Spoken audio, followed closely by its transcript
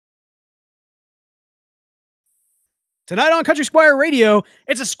Tonight on Country Squire Radio,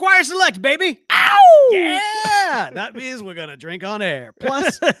 it's a Squire Select, baby. Ow! Yeah, that means we're going to drink on air.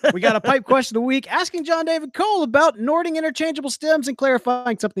 Plus, we got a pipe question of the week asking John David Cole about Nording interchangeable stems and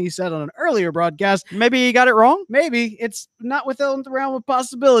clarifying something he said on an earlier broadcast. Maybe he got it wrong? Maybe. It's not within the realm of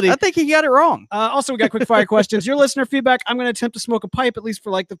possibility. I think he got it wrong. Also, we got quick fire questions. Your listener feedback. I'm going to attempt to smoke a pipe, at least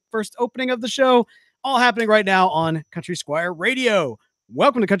for like the first opening of the show. All happening right now on Country Squire Radio.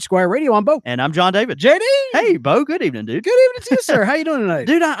 Welcome to Country Squire Radio. I'm Beau. And I'm John David. JD. Hey, Beau. Good evening, dude. Good evening to you, sir. How you doing tonight?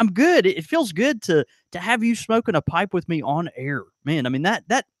 Dude, I'm good. It feels good to have you smoking a pipe with me on air. Man, I mean,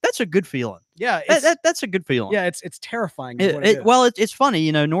 that's a good feeling. Yeah. That's a good feeling. Yeah, it's terrifying. Well, it's funny.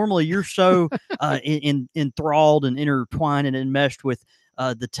 You know, normally you're so enthralled and intertwined and enmeshed with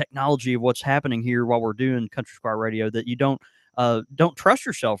the technology of what's happening here while we're doing Country Squire Radio that you don't trust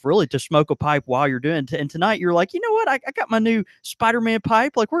yourself really to smoke a pipe while you're doing it. And tonight you're like, you know what? I got my new Spider-Man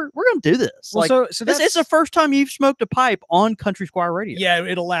pipe. Like we're going to do this. Well, like, so it's the first time you've smoked a pipe on Country Squire Radio. Yeah,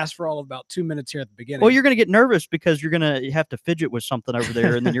 it'll last for all of about 2 minutes here at the beginning. Well, you're going to get nervous because you're going to have to fidget with something over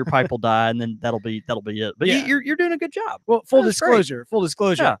there and then your pipe will die and then that'll be it. But yeah. you're doing a good job. Well, full disclosure.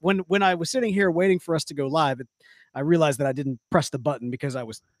 Yeah. When I was sitting here waiting for us to go live, I realized that I didn't press the button because I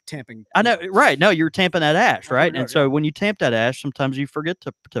was tamping. I know, right? No, you were tamping that ash, right? Right, and so when you tamp that ash, sometimes you forget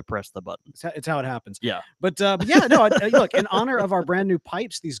to press the button. It's how it happens. Yeah. But yeah, no. Look, in honor of our brand new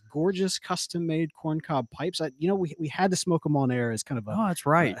pipes, these gorgeous custom-made corncob pipes. We had to smoke them on air as kind of a. Oh, that's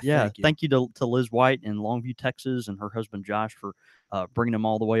right. Yeah. Thank you to Liz White in Longview, Texas, and her husband Josh for bringing them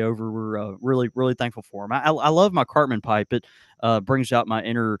all the way over. We're really thankful for them. I love my Cartman pipe. It brings out my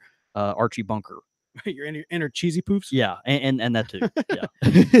inner Archie Bunker. Your inner cheesy poofs? Yeah, and that too. Yeah.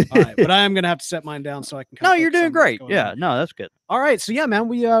 All right, but I am gonna have to set mine down so I can. No, you're doing great. Yeah, no, that's good. All right, so yeah, man,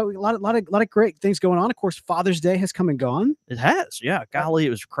 we a lot of great things going on. Of course, Father's Day has come and gone. It has, yeah. Golly, it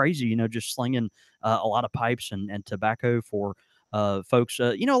was crazy. You know, just slinging a lot of pipes and tobacco for folks.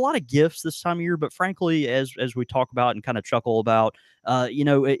 A lot of gifts this time of year. But frankly, as we talk about and kind of chuckle about,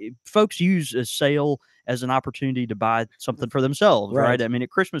 folks use a sale as an opportunity to buy something for themselves, right? I mean, at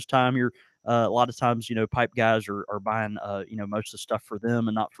Christmas time, you're a lot of times, pipe guys are buying, most of the stuff for them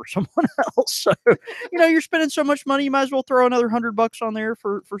and not for someone else. So, you're spending so much money, you might as well throw another $100 on there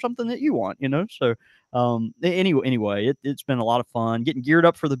for something that you want, So, anyway, it's been a lot of fun getting geared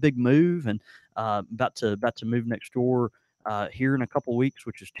up for the big move and about to move next door here in a couple weeks,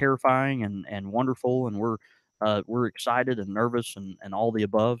 which is terrifying and wonderful. And we're excited and nervous and all the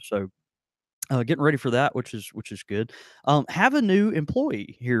above. So, getting ready for that, which is good. Have a new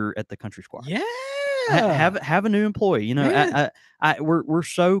employee here at the Country Squire. Yeah, have a new employee. We're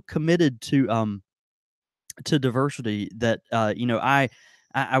so committed to diversity that I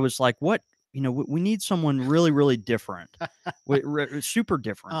was like, what? We need someone really different, super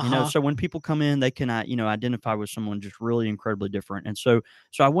different. So when people come in, they can identify with someone just really incredibly different. And so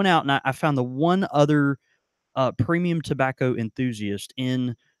I went out and I found the one other premium tobacco enthusiast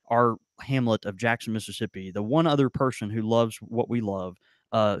in our hamlet of Jackson, Mississippi, the one other person who loves what we love,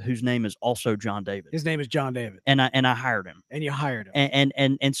 whose name is also John David. His name is John David. And I hired him. And you hired him.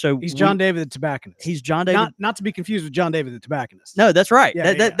 And so he's John David the tobacconist. He's John David. Not to be confused with John David the tobacconist. No, that's right.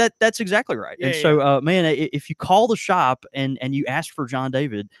 Yeah, that's exactly right. So man, if you call the shop and you ask for John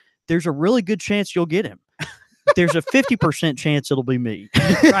David, there's a really good chance you'll get him. There's a 50% chance it'll be me.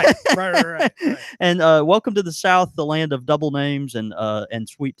 Right. And welcome to the South, the land of double names and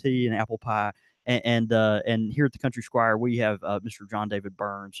sweet tea and apple pie. And here at the Country Squire, we have Mr. John David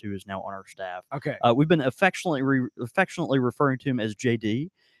Burns, who is now on our staff. Okay. We've been affectionately referring to him as JD,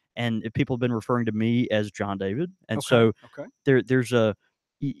 and people have been referring to me as John David. And so there's a,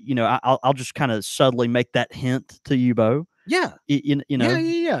 I'll just kind of subtly make that hint to you, Beau. Yeah.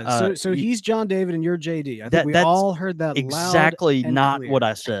 Yeah. So he's John David and you're JD. I think we all heard that exactly loud and not clear. what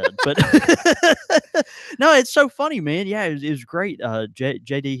I said, but no, it's so funny, man. Yeah, it was great.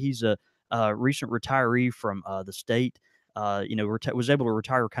 JD, he's a recent retiree from the state. Was able to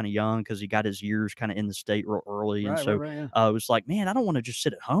retire kind of young because he got his years kind of in the state real early. And so it was like, man, I don't want to just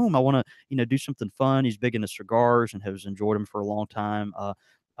sit at home. I want to, do something fun. He's big into cigars and has enjoyed them for a long time.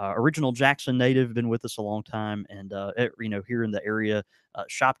 Original Jackson native, been with us a long time, and here in the area,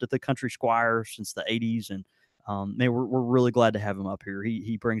 shopped at the Country Squire since the 80s, and man, we're really glad to have him up here.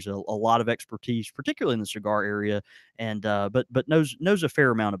 He brings a lot of expertise, particularly in the cigar area, and but knows a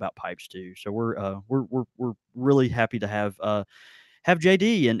fair amount about pipes too. So we're really happy to have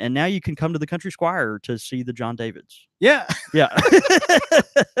JD, and now you can come to the Country Squire to see the John Davids. Yeah.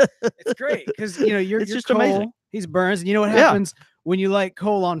 It's great because you're just Cole, amazing. He's Burns, and you know what happens when you light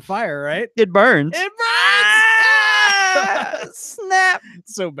coal on fire, right? It burns. It burns. Snap.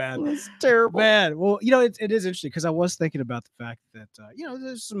 So bad. That's terrible. Man, well, it is interesting because I was thinking about the fact that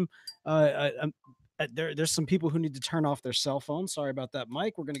there's some there's some people who need to turn off their cell phone. Sorry about that,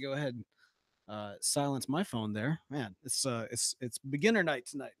 Mike. We're gonna go ahead and silence my phone there. Man, it's beginner night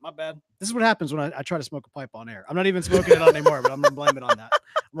tonight. My bad. This is what happens when I try to smoke a pipe on air. I'm not even smoking it on anymore, but I'm gonna blame it on that.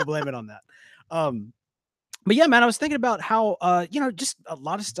 I'm gonna blame it on that. But yeah, man, I was thinking about how just a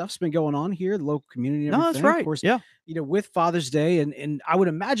lot of stuff's been going on here, the local community and No, everything. that's right. Of course, Yeah. With Father's Day, and I would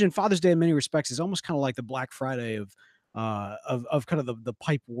imagine Father's Day in many respects is almost kind of like the Black Friday of kind of the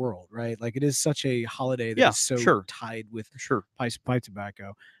pipe world, right? Like it is such a holiday that is so tied with pipe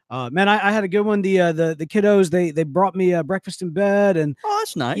tobacco. Man, I had a good one. The kiddos they brought me breakfast in bed, and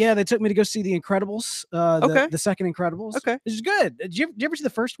that's nice. Yeah, they took me to go see the Incredibles, the second Incredibles. Okay, this is good. Did you ever see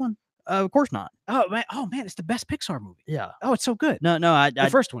the first one? Of course not. Oh man, it's the best Pixar movie. Yeah. Oh, it's so good. No, the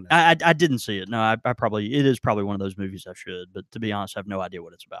first one. I didn't see it. No, it is probably one of those movies I should, but to be honest, I have no idea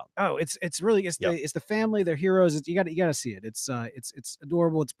what it's about. Oh, it's really the family, they're heroes. You got to see it. It's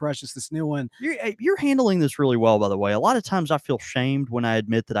adorable. It's precious. This new one. You're handling this really well, by the way. A lot of times I feel shamed when I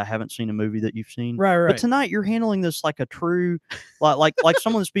admit that I haven't seen a movie that you've seen. Right. But tonight you're handling this like a true, like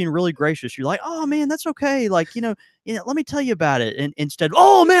someone that's being really gracious. You're like, oh man, that's okay. Like let me tell you about it. And instead,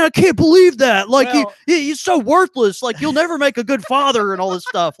 oh man, I can't believe that. Like he's so worthless. Like you'll never make a good father and all this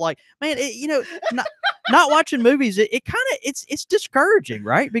stuff. Like, man, not watching movies, it kind of it's discouraging,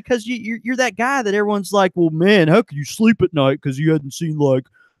 right? Because you're that guy that everyone's like, well, man, how could you sleep at night because you hadn't seen like,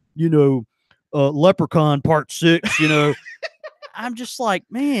 Leprechaun Part 6, I'm just like,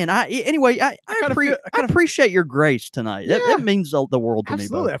 man. I appreciate your grace tonight. Yeah. That means the world to me.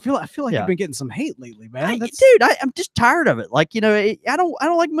 Absolutely. I feel like you've been getting some hate lately, man. Dude, I'm just tired of it. Like, I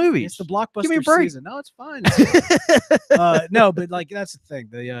don't like movies. It's the blockbuster Give me a break. season. No, it's fine. No, but like that's the thing.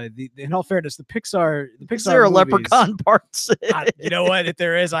 The in all fairness, the Pixar. Is there a movies, Leprechaun Part 6? You know what? If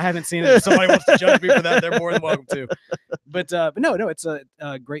there is, I haven't seen it. If somebody wants to judge me for that, they're more than welcome to. But no, it's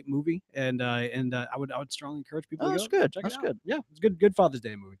a great movie, and I would strongly encourage people to go. That's good. Check That's it out. good. Yeah, it's good Father's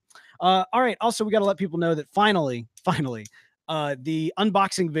Day movie. All right. Also, we got to let people know that finally, the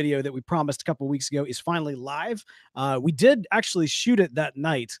unboxing video that we promised a couple weeks ago is finally live. We did actually shoot it that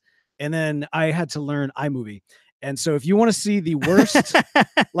night, and then I had to learn iMovie. And so if you want to see the worst,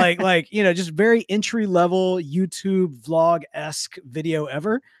 just very entry level YouTube vlog-esque video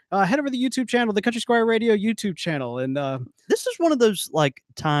ever, head over to the YouTube channel, the Country Squire Radio YouTube channel. And this is one of those like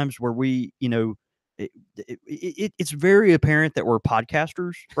times where we, it's very apparent that we're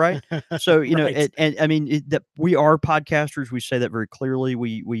podcasters, right? So, Right. and I mean that we are podcasters. We say that very clearly.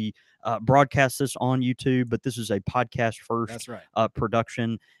 We broadcast this on YouTube, but this is a podcast first. That's right.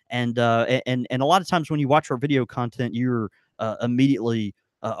 Production. And a lot of times when you watch our video content, you're immediately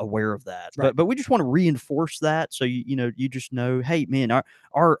aware of that. Right. But we just want to reinforce that, so you just know, hey man, our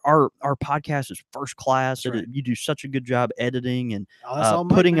podcast is first class. Right. You do such a good job editing and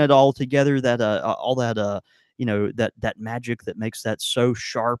putting it all together. That all that that magic that makes that so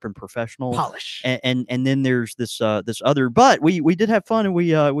sharp and professional, polish. And then there's this other. But we did have fun, and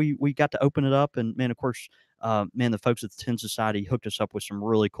we got to open it up, and man, of course. The folks at the Tin Society hooked us up with some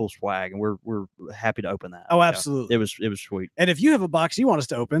really cool swag, and we're happy to open that. Oh, absolutely. It was sweet. And if you have a box you want us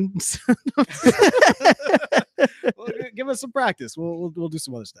to open, well, give us some practice. We'll do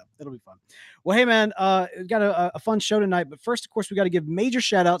some other stuff. It'll be fun. Well, hey man, we got a fun show tonight, but first, of course, we got to give major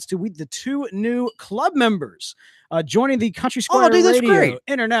shout outs to the two new club members joining the Country Squire Radio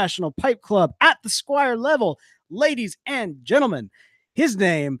International Pipe Club at the Squire level. Ladies and gentlemen, his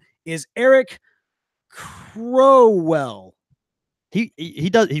name is Eric Crowell. He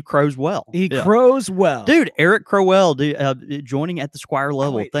crows well. He crows well. Dude, Eric Crowell joining at the Squire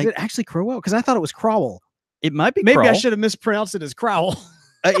level. Is it actually Crowell? Because I thought it was Crowell. It might be. Maybe Crow. I should have mispronounced it as Crowell.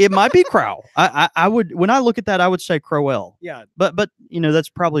 It might be Crow. I would, when I look at that, I would say Crowell. Yeah. But that's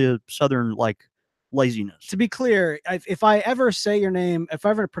probably a Southern laziness. To be clear, if I ever say your name, if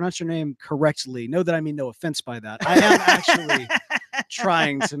I ever pronounce your name correctly, know that I mean no offense by that. I am actually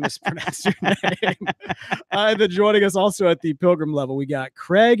trying to mispronounce your name. Then joining us also at the Pilgrim level, we got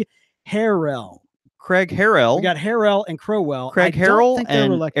Craig Harrell. We got Harrell and Crowell. Craig Harrell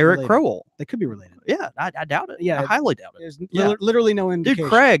and Eric related. Crowell. They could be related. Yeah, I doubt it. Yeah, I highly doubt it. There's literally no indication.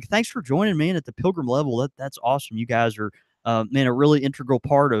 Dude, Craig, thanks for joining me at the Pilgrim level. That's awesome. You guys are a really integral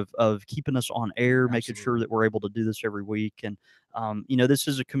part of keeping us on air, Absolutely. Making sure that we're able to do this every week. And this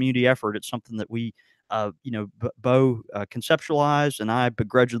is a community effort. It's something that we Beau conceptualized, and I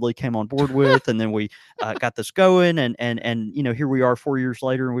begrudgingly came on board with, and then we got this going, and here we are 4 years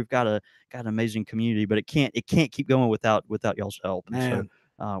later, and we've got an amazing community. But it can't keep going without y'all's help. And man. So,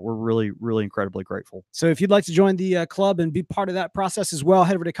 we're really, really incredibly grateful. So if you'd like to join the club and be part of that process as well,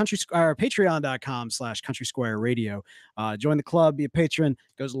 head over to Country Squire, patreon.com/Country Squire Radio. Join the club, be a patron,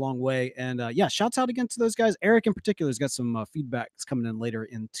 goes a long way. And yeah, shouts out again to those guys. Eric in particular has got some feedbacks coming in later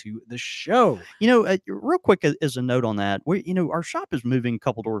into the show. Real quick as a note on that, our shop is moving a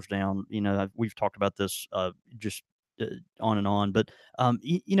couple doors down. We've talked about this just on and on, but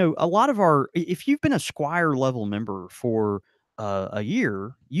a lot of if you've been a Squire level member for a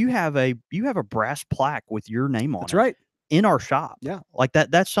year, you have a brass plaque with your name on That's it right. in our shop. Yeah. Like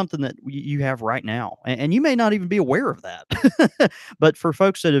that's something that you have right now. And you may not even be aware of that. But for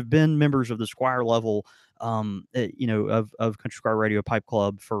folks that have been members of the Squire level, of Country Squire Radio Pipe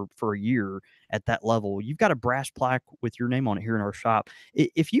Club for a year at that level, you've got a brass plaque with your name on it here in our shop.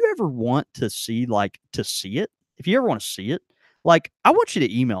 If you ever want to see it, if you ever want to see it, like, I want you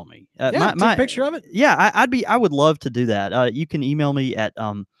to email me. Take a picture of it. Yeah, I would love to do that. You can email me at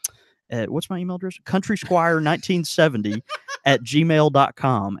what's my email address? countrysquire1970 at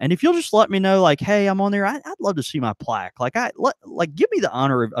gmail.com. And if you'll just let me know, like, hey, I'm on there, I'd love to see my plaque. Like, give me the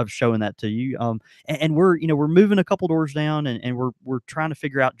honor of showing that to you. And we're moving a couple doors down, and we're trying to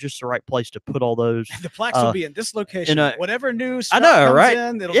figure out just the right place to put all those. The plaques will be in this location. Whatever new I know, comes right?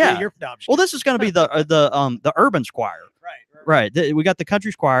 in, it'll be your adoption. Well, this is going to be the Urban Squire. Right. We got the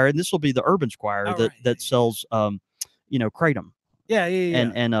Country Squire, and this will be the Urban Squire that sells kratom. Yeah.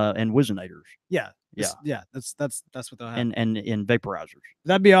 And Wizenators. Yeah. That's what they'll have. And vaporizers.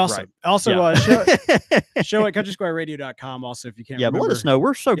 That'd be awesome. Right. Also, show at countrysquireradio.com. Also, if you can't remember, but let us know.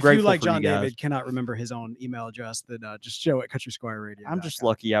 We're so grateful. If you, like for John you guys. David, cannot remember his own email address, then just show at Country Squire Radio. I'm just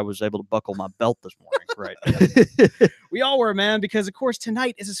lucky I was able to buckle my belt this morning. Right. We all were, man, because of course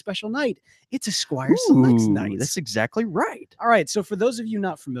tonight is a special night. It's a Squire Selects night. That's exactly right. All right. So for those of you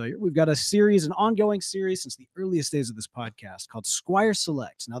not familiar, we've got an ongoing series since the earliest days of this podcast called Squire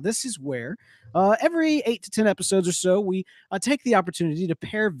Selects. Now, this is where every 8 to 10 episodes or so, we take the opportunity to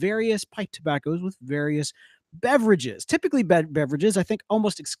pair various pipe tobaccos with various beverages, typically beverages, I think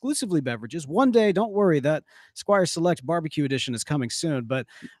almost exclusively beverages. One day, don't worry, that Squire Select Barbecue Edition is coming soon, but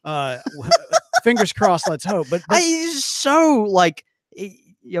fingers crossed, let's hope. But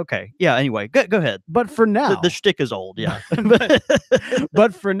okay. Yeah, anyway, go ahead. But for now, the shtick is old, yeah.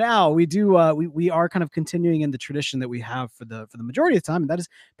 but for now, we do we are kind of continuing in the tradition that we have for the majority of the time, and that is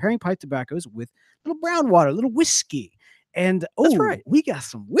pairing pipe tobaccos with little brown water, little whiskey. And that's right, we got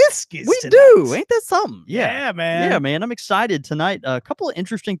some whiskeys. We tonight. do, ain't that something? Yeah, man. Yeah, man. I'm excited tonight. A couple of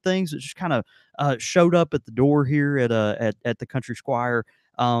interesting things that just kind of showed up at the door here at the Country Squire.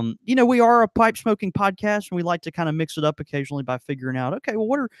 We are a pipe smoking podcast, and we like to kind of mix it up occasionally by figuring out, okay, well,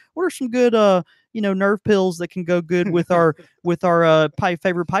 what are some good nerve pills that can go good with our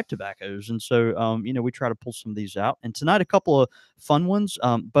favorite pipe tobaccos. And so we try to pull some of these out. And tonight, a couple of fun ones.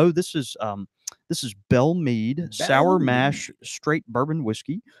 Beau, this is Bell Mead Sour Mash Straight Bourbon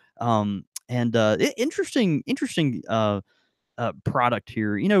Whiskey. Interesting product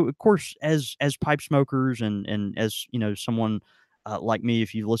here. Of course, as pipe smokers and as someone like me,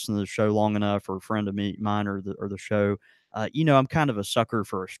 if you've listened to the show long enough, or a friend of mine or the show, I'm kind of a sucker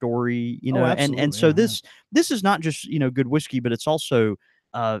for a story, and so this is not just good whiskey, but it's also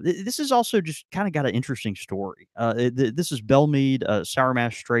this is also just kind of got an interesting story. This is Bell Mead Sour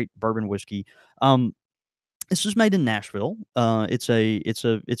Mash Straight Bourbon Whiskey. This is made in Nashville. It's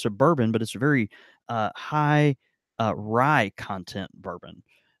a bourbon, but it's a very high rye content bourbon.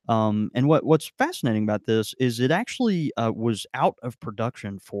 And what's fascinating about this is it actually was out of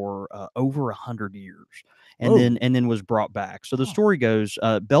production for over 100 years, and then was brought back. So the story goes,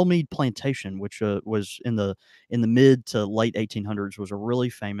 Bell Mead Plantation, which was in the mid to late 1800s, was a really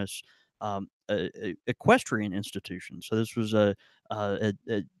famous equestrian institution. So this was a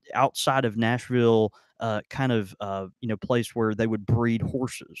outside of Nashville kind of place where they would breed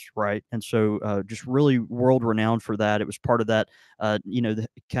horses, right? And so just really world renowned for that. It was part of that the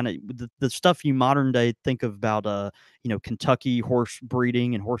kind of the stuff you modern day think of about Kentucky horse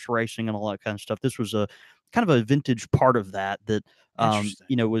breeding and horse racing and all that kind of stuff. This was a kind of a vintage part of that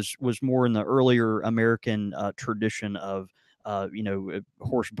was more in the earlier American tradition of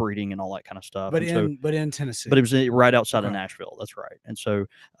horse breeding and all that kind of stuff. But in Tennessee. But it was right outside of Nashville. That's right. And so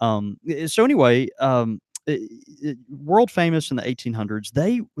anyway, world famous in the 1800s.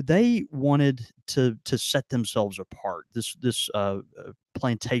 They wanted to set themselves apart. This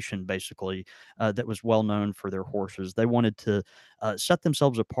plantation basically that was well known for their horses. They wanted to set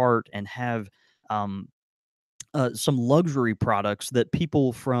themselves apart and have some luxury products that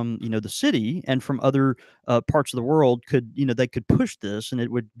people from the city and from other parts of the world they could push this, and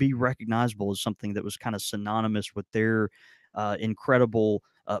it would be recognizable as something that was kind of synonymous with their incredible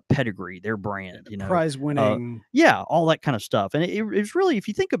pedigree, their brand, The you know. prize winning. Yeah, all that kind of stuff. And it was really, if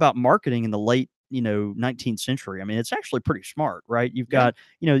you think about marketing in the late, 19th century, I mean, it's actually pretty smart, right? You've Yeah. got,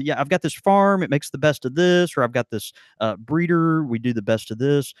 yeah, I've got this farm, it makes the best of this, or I've got this breeder, we do the best of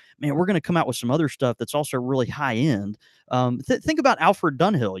this. Man, we're going to come out with some other stuff that's also really high end. Think about Alfred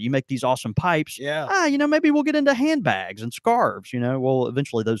Dunhill. You make these awesome pipes. Yeah. Maybe we'll get into handbags and scarves. Well,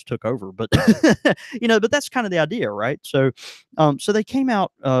 eventually those took over, but but that's kind of the idea, right? So they came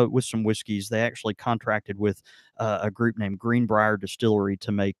out with some whiskeys. They actually contracted with a group named Greenbrier Distillery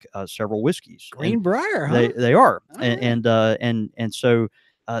to make several whiskeys. And Greenbrier, huh? they are, All right. and so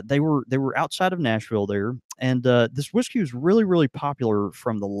they were outside of Nashville there, and this whiskey was really really popular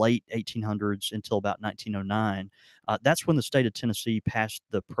from the late 1800s until about 1909. That's when the state of Tennessee passed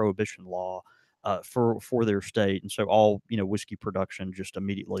the prohibition law for their state, and so all whiskey production just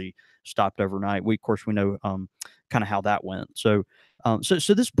immediately stopped overnight. We, of course, we know kind of how that went. So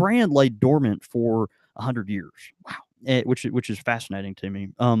this brand lay dormant for 100 years. Wow. Which is fascinating to me.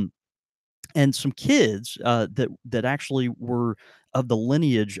 And some kids that actually were of the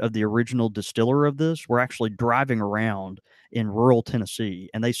lineage of the original distiller of this were actually driving around in rural Tennessee,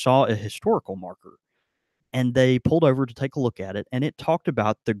 and they saw a historical marker, and they pulled over to take a look at it, and it talked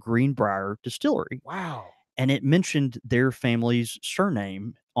about the Greenbrier Distillery, Wow. and it mentioned their family's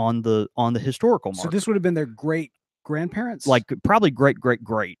surname on the historical So marker. this would have been their great grandparents? Like probably great great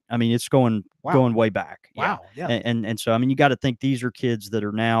great. I mean, it's going way back. Yeah. Wow. Yeah. And so I mean, you got to think these are kids that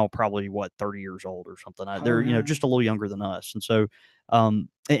are now probably 30 years old or something. They're just a little younger than us, and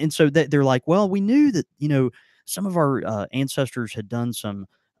so they're like, well, we knew that some of our ancestors had done some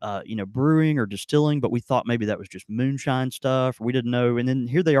brewing or distilling, but we thought maybe that was just moonshine stuff. We didn't know. And then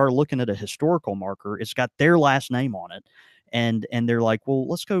here they are looking at a historical marker. It's got their last name on it. And they're like, well,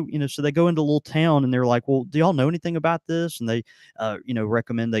 let's go, so they go into a little town and they're like, well, do y'all know anything about this? And they,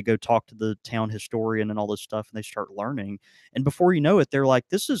 recommend they go talk to the town historian and all this stuff. And they start learning. And before you know it, they're like,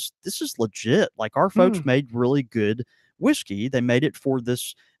 this is legit. Like our folks made really good whiskey. They made it for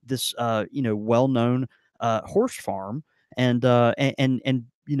this well-known horse farm. And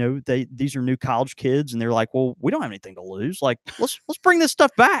these are new college kids, and they're like, well, we don't have anything to lose. Like, let's bring this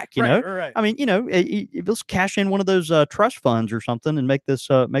stuff back. Right. I mean, let's cash in one of those trust funds or something and make this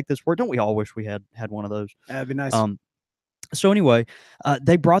work. Don't we all wish we had one of those? That'd be nice. So anyway,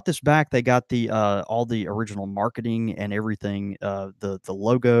 they brought this back. They got the all the original marketing and everything. The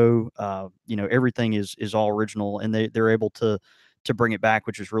logo, everything is all original, and they're able to bring it back,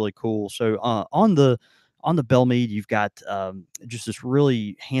 which is really cool. So on the Bell Mead, you've got just this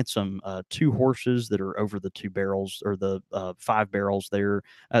really handsome 2 horses that are over the 2 barrels, or the 5 barrels there.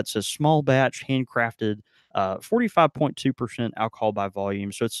 It's a small batch, handcrafted, 45.2% alcohol by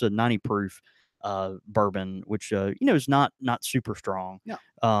volume. So it's a 90 proof bourbon, which is not super strong,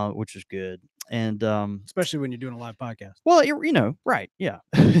 which is good. And especially when you're doing a live podcast. Well, right, yeah.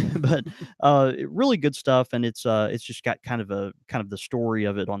 But really good stuff, and it's just got kind of the story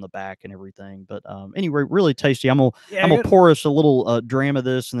of it on the back and everything. But anyway, really tasty. I'm gonna pour us a little dram of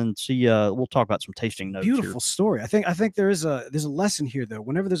this, and then see. We'll talk about some tasting notes. Beautiful here. Story. I think there's a lesson here, though.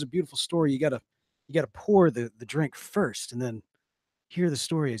 Whenever there's a beautiful story, you gotta pour the drink first, and then hear the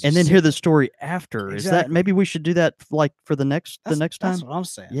story, and then hear the story after. Exactly. Is that, maybe we should do that like for the next time? That's what I'm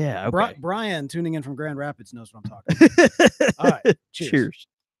saying. Yeah. Okay. Brian, tuning in from Grand Rapids, knows what I'm talking about. All right. Cheers.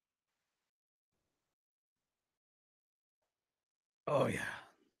 Oh yeah.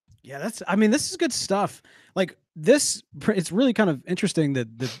 Yeah, this is good stuff. Like this, it's really kind of interesting that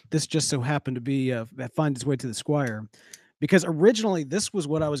this just so happened to be find its way to the Squire, because originally this was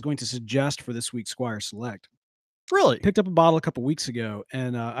what I was going to suggest for this week's Squire Select. Really? Picked up a bottle a couple weeks ago,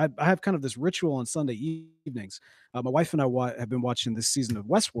 and I have kind of this ritual on Sunday evenings. My wife and I have been watching this season of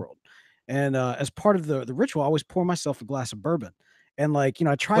Westworld, and as part of the ritual, I always pour myself a glass of bourbon. And I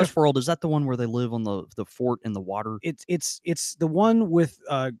try. Westworld, is that the one where they live on the fort in the water? It's the one with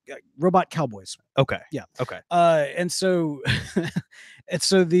robot cowboys. Okay. Yeah. Okay. And so it's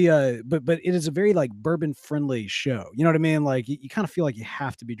so the but it is a very like bourbon friendly show. You know what I mean? Like you kind of feel like you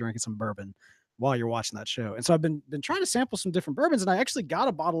have to be drinking some bourbon while you're watching that show. And so I've been trying to sample some different bourbons, and I actually got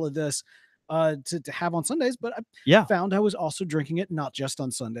a bottle of this to have on Sundays, but I found I was also drinking it not just on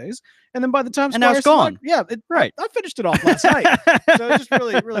Sundays. And then by the time now it's gone. Right. I finished it off last night. So it's just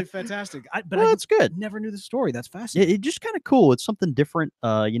really, really fantastic. That's good. Never knew the story. That's fascinating. It's just kind of cool. It's something different,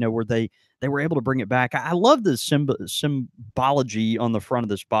 where they were able to bring it back. I love the symbology on the front of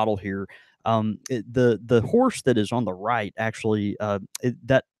this bottle here. The horse that is on the right, actually,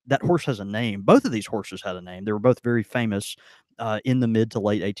 that horse has a name. Both of these horses had a name. They were both very famous in the mid to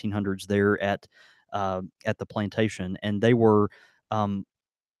late 1800s there at at the plantation, and they were.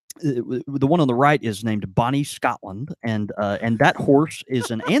 The one on the right is named Bonnie Scotland, and that horse is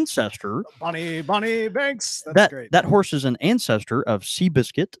an ancestor. Bonnie Banks. That's That great. that horse is an ancestor of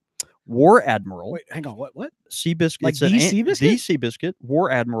Seabiscuit, War Admiral. Wait, hang on. What? Seabiscuit, Like the Seabiscuit? the Seabiscuit, War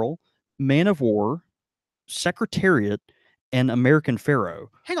Admiral, Man of War, Secretariat, and American Pharaoh.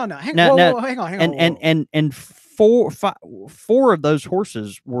 Hang on now. Hang on. And four of those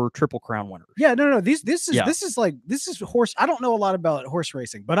horses were Triple Crown winners. Yeah, no. This is horse. I don't know a lot about horse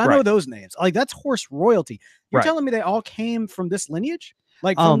racing, but I know those names. Like that's horse royalty. You're telling me they all came from this lineage?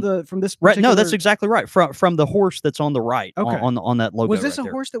 Like from this right? No, that's exactly right. From the horse that's on the right, on that logo. Was this a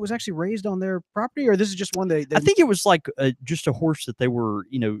horse that was actually raised on their property, or this is just one they I think it was like just a horse that they were,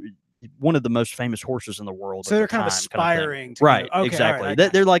 one of the most famous horses in the world. So they're kind of aspiring, right? Exactly.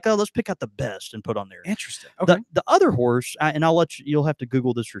 They're like, oh, let's pick out the best and put on there. Interesting. Okay. The other horse, and you'll have to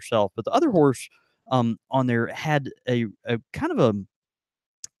Google this yourself, but the other horse on there had a kind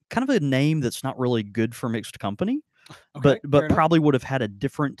of a name that's not really good for mixed company. Okay, but probably would have had a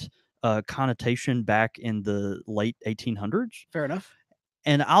different connotation back in the late 1800s. Fair enough.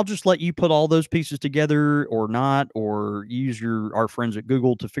 And I'll just let you put all those pieces together, or not, or use our friends at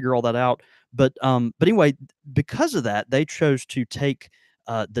Google to figure all that out. But anyway, because of that, they chose to take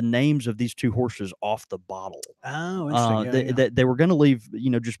the names of these two horses off the bottle. Oh, interesting. They were going to leave,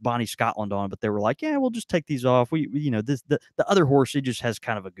 just Bonnie Scotland on, but they were like, yeah, we'll just take these off. The other horse, it just has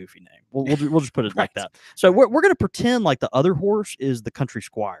kind of a goofy name. We'll just put it like that. So we're going to pretend like the other horse is the Country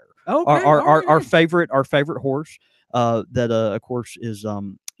Squire. Okay, our favorite horse. That of course is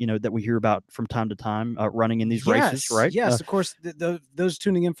that we hear about from time to time running in these races, right? Yes, of course. Those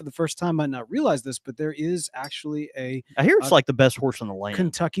tuning in for the first time might not realize this, but there is actually I hear it's like the best horse in the land.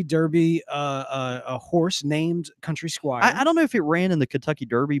 Kentucky Derby, a horse named Country Squire. I don't know if it ran in the Kentucky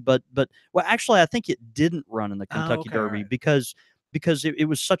Derby, but well, actually, I think it didn't run in the Kentucky Derby because it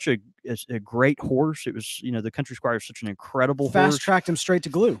was such a great horse. It was the Country Squire is such an incredible horse. Fast tracked him straight to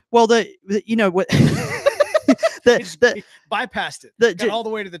glue. Well, what. He bypassed it. Got all the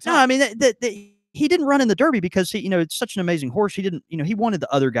way to the top. No, I mean he didn't run in the Derby because it's such an amazing horse. He didn't, he wanted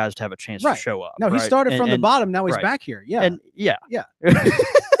the other guys to have a chance to show up. No, he started from the bottom. Now he's back here. Yeah, yeah.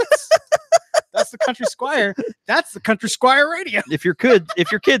 That's the Country Squire. That's the Country Squire radio. If your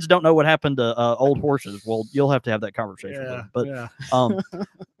kids don't know what happened to old horses, well, you'll have to have that conversation with them. But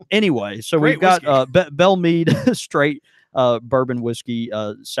anyway, so we've got Belle Meade straight bourbon whiskey,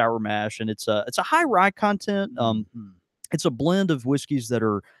 sour mash, and it's a high rye content. It's a blend of whiskeys that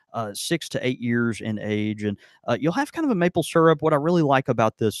are 6 to 8 years in age, and you'll have kind of a maple syrup. What I really like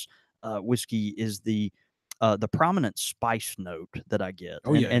about this whiskey is the prominent spice note that I get.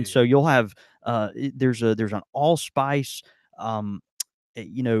 So you'll have there's an allspice.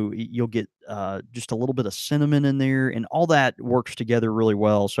 You'll get just a little bit of cinnamon in there, and all that works together really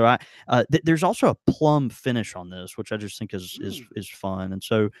well. So there's also a plum finish on this, which I just think is fun. And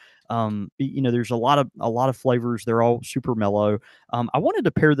so there's a lot of flavors. They're all super mellow. I wanted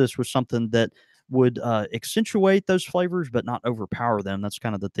to pair this with something that would accentuate those flavors but not overpower them. That's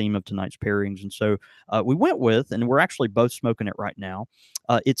kind of the theme of tonight's pairings. And so we went with, and we're actually both smoking it right now,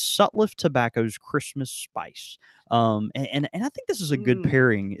 it's Sutliff Tobacco's Christmas Spice. And I think this is a good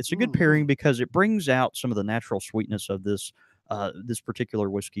pairing. It's a good pairing because it brings out some of the natural sweetness of this particular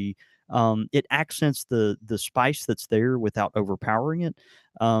whiskey. It accents the spice that's there without overpowering it.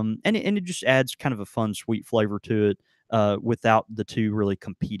 And it just adds kind of a fun, sweet flavor to it. Without the two really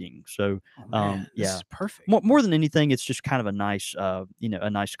competing. So, this is perfect. More than anything, it's just kind of a nice, a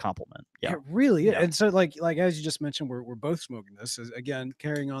nice compliment. Yeah, it really is. And so, like as you just mentioned, we're both smoking this. Again,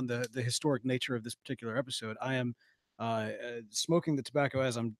 carrying on the historic nature of this particular episode. I am smoking the tobacco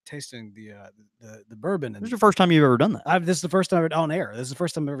as I'm tasting the bourbon. And this is the first time you've ever done that. This is the first time on air. This is the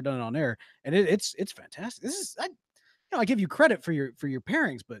first time I've ever done it on air, and it's fantastic. This is I give you credit for your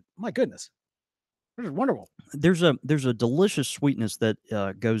pairings, but my goodness. This is wonderful. There's a delicious sweetness that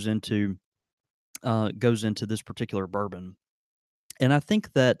goes into this particular bourbon, and I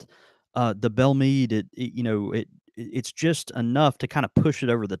think that the Belle Meade, it's just enough to kind of push it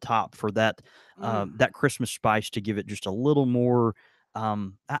over the top for that that Christmas spice to give it just a little more.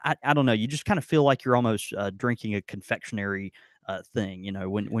 I don't know. You just kind of feel like you're almost drinking a confectionery thing,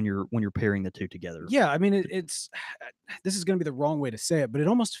 when you're pairing the two together. Yeah, I mean, it's this is going to be the wrong way to say it, but it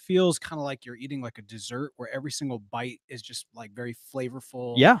almost feels kind of like you're eating like a dessert where every single bite is just like very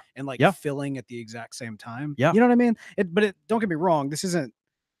flavorful, and like filling at the exact same time. Yeah, you know what I mean? But don't get me wrong, this isn't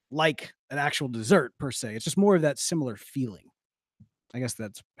like an actual dessert per se. It's just more of that similar feeling. I guess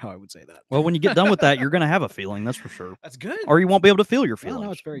that's how I would say that. Well, when you get done with that, you're going to have a feeling, that's for sure. That's good. Or you won't be able to feel your No, feelings.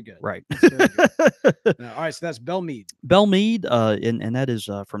 no, it's very good. Right. It's very good. No, all right, so that's Belle Meade. Belle Meade, and that is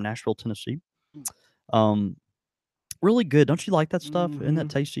from Nashville, Tennessee. Um, really good. Don't you like that stuff? Isn't that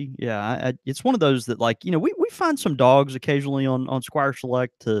tasty? Yeah, it's one of those that, like, we find some dogs occasionally on Squire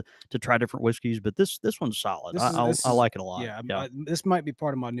Select to try different whiskeys, but this one's solid. I like it a lot. Yeah, this might be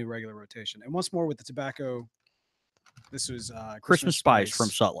part of my new regular rotation. And once more with the tobacco, this was Christmas Spice from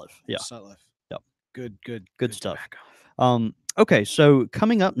Sutliff. Yeah, Sutliff. Yep. Good stuff. Tobacco. Okay, so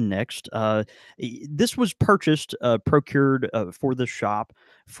coming up next, this was procured for the shop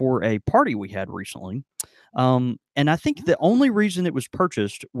for a party we had recently. And I think the only reason it was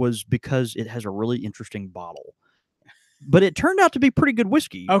purchased was because it has a really interesting bottle. But it turned out to be pretty good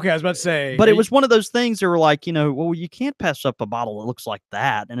whiskey. Okay, I was about to say. But it was one of those things that were like, well, you can't pass up a bottle that looks like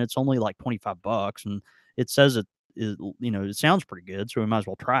that, and it's only like $25, and it says it sounds pretty good, so we might as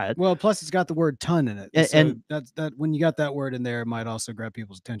well try it. Well, plus it's got the word ton in it. And that when you got that word in there, it might also grab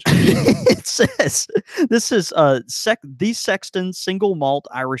people's attention. It says this is the Sexton single malt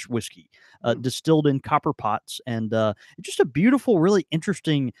Irish whiskey, distilled in copper pots, and just a beautiful, really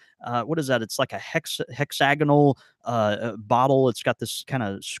interesting. What is that? It's like a hexagonal bottle. It's got this kind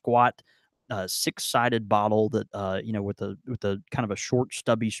of squat, six-sided bottle that with a kind of a short,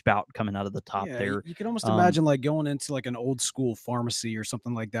 stubby spout coming out of the top there. You can almost imagine like going into like an old school pharmacy or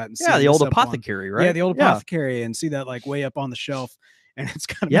something like that, and the old apothecary, right? Yeah, the old apothecary, and see that like way up on the shelf, and it's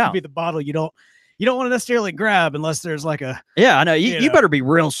kind of maybe the bottle you don't want to necessarily grab unless there's like a I know you better be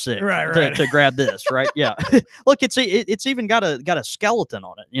real sick right. To grab this, right? Yeah. Look, it's even got a skeleton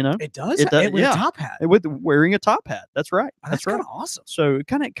on it. It does. With a top hat. With wearing a top hat. That's right. That's right. Kind of awesome. So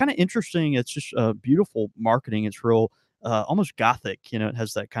kind of interesting. It's just beautiful marketing. It's real almost gothic. It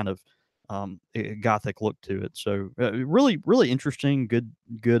has that kind of gothic look to it. So really, really interesting. Good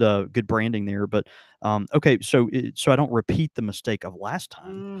branding there. But okay, so I don't repeat the mistake of last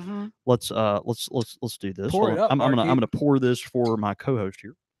time. Let's do this. Pour it up, I'm gonna pour this for my co-host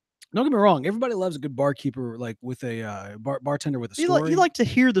here. Don't get me wrong. Everybody loves a good barkeeper, like with a bartender with a story. You like to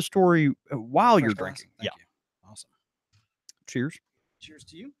hear the story while you're drinking. Thank you. Awesome. Cheers. Cheers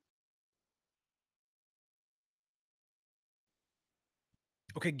to you.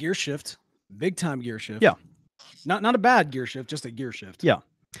 Okay, gear shift. Big time gear shift. Yeah. Not a bad gear shift, just a gear shift. Yeah.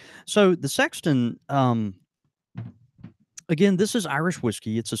 So the Sexton, again, this is Irish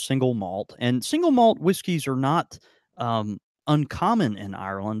whiskey. It's a single malt, and single malt whiskeys are not uncommon in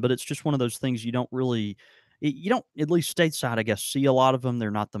Ireland, but it's just one of those things you don't, at least stateside, I guess, see a lot of them.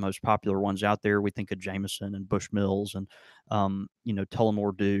 They're not the most popular ones out there. We think of Jameson and Bushmills and,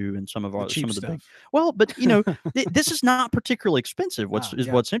 Tullamore Dew and some of the big. Well, but this is not particularly expensive.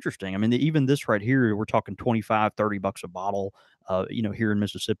 What's interesting. I mean, even this right here, we're talking $25-$30 a bottle. Here in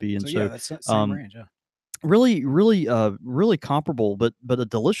Mississippi, and so that's the same range. Yeah. Really, really, really comparable, but a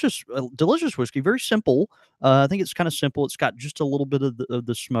delicious whiskey. Very simple. I think it's kind of simple. It's got just a little bit of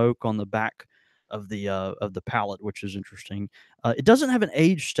the smoke on the back of the palate, which is interesting. It doesn't have an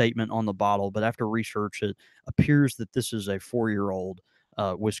age statement on the bottle, but after research, it appears that this is a 4-year-old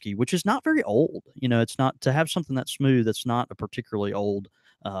whiskey, which is not very old. It's not, to have something that smooth. That's not a particularly old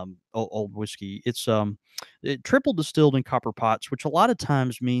whiskey. It's triple distilled in copper pots, which a lot of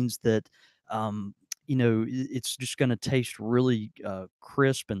times means that it's just going to taste really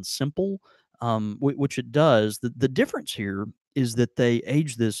crisp and simple, which it does. The difference here is that they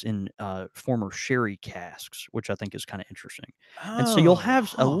age this in former sherry casks, which I think is kind of interesting. And so you'll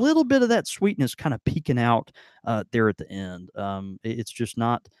have a little bit of that sweetness kind of peeking out there at the end. It's just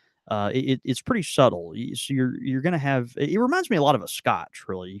not. It's pretty subtle. So you're going to have. It reminds me a lot of a Scotch,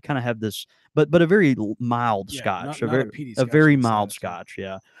 really. You kind of have this, but a very mild Scotch, a very mild Scotch.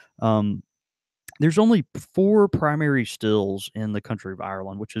 Yeah. There's only 4 primary stills in the country of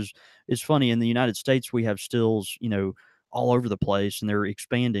Ireland, which is funny. In the United States, we have stills, all over the place, and they're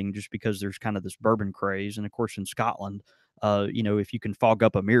expanding just because there's kind of this bourbon craze. And of course, in Scotland, if you can fog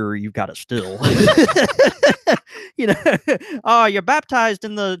up a mirror, you've got a still. Oh, you're baptized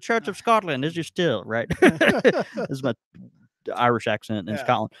in the Church of Scotland. Is you still right? This is my Irish accent in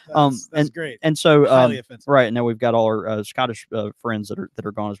Scotland. That's great. And so, highly offensive. Right now we've got all our Scottish friends that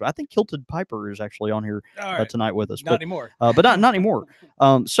are gone as well. I think Kilted Piper is actually on here tonight with us. Not anymore. But not anymore.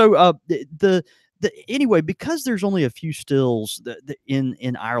 Anyway, because there's only a few stills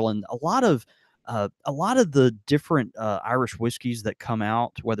in Ireland, a lot of the different Irish whiskeys that come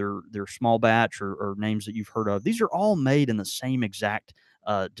out, whether they're small batch or names that you've heard of, these are all made in the same exact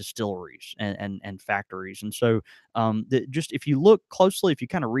distilleries and factories. And so just if you look closely, if you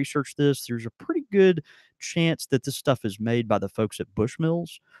kind of research this, there's a pretty good chance that this stuff is made by the folks at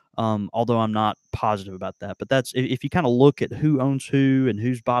Bushmills. Although I'm not positive about that, but that's if you kind of look at who owns who and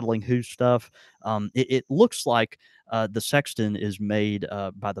who's bottling whose stuff, it looks like the Sexton is made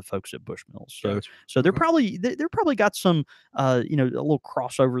by the folks at Bushmills. So Gotcha. so they're Okay. they're probably got some you know, a little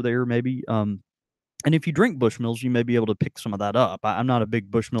crossover there maybe. And if you drink Bushmills, you may be able to pick some of that up. I'm not a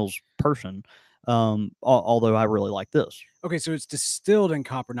big Bushmills person, although I really like this. Okay, so it's distilled in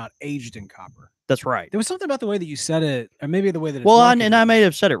copper, not aged in copper. That's right. There was something about the way that you said it, or maybe the way that it's Well, and marketed. I may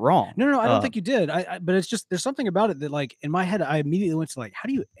have said it wrong. No, I don't think you did. But it's just there's something about it that, like, in my head, I immediately went to like, how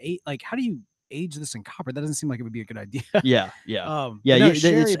do you age this in copper? That doesn't seem like it would be a good idea. Yeah. No, It's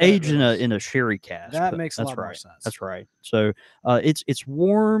that aged is. in a sherry cask. That makes a That's lot more right. sense. That's right. So it's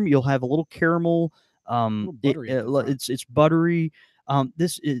warm. You'll have a little caramel. A little buttery at the front. It's buttery.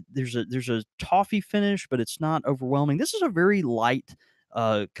 There's a toffee finish, but it's not overwhelming. This is a very light,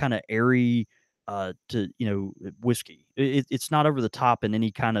 kind of airy, whiskey. It's not over the top in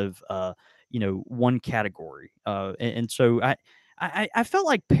any kind of one category. And so I felt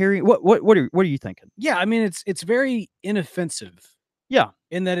like pairing. What are you thinking? Yeah, I mean it's very inoffensive. Yeah,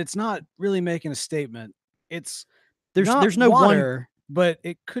 in that it's not really making a statement. It's there's no water, but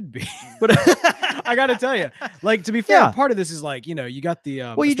it could be. But I got to tell you, like, to be fair, Yeah. part of this is like, you got the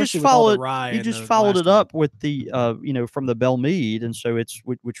well, you just especially with all the followed rye you and just the followed last it one. up with the from the Bell Mead, and so it's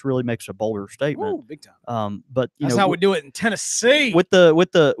which really makes a bolder statement. Ooh, big time. But That's how we do it in Tennessee. with the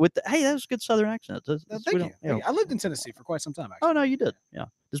hey, that was a good Southern accent. Thank you. I lived in Tennessee for quite some time, actually. Oh no, you did. Yeah.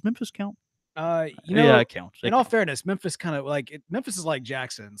 Does Memphis count? Yeah, it counts. in all fairness, Memphis kind of like Memphis is like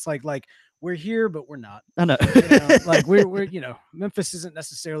Jackson. It's like we're here, but we're not. I know. Like we're Memphis isn't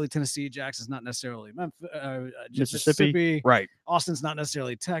necessarily Tennessee. Jackson's not necessarily Mississippi. Right. Austin's not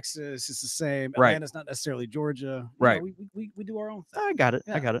necessarily Texas. It's the same. Right. Atlanta's not necessarily Georgia. Right. We do our own thing. I got it.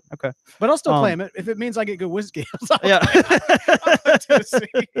 Yeah. I got it. Okay. But I'll still claim it if it means I get good whiskey. Yeah. I'll claim Tennessee.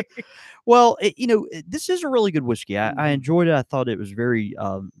 Well, this is a really good whiskey. I Mhm. enjoyed it. I thought it was very,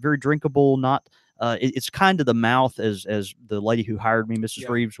 very drinkable. Not, it's kind to the mouth, as the lady who hired me, Mrs.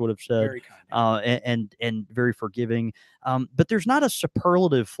 Yeah. Reeves, would have said. Very kind. And very forgiving. But there's not a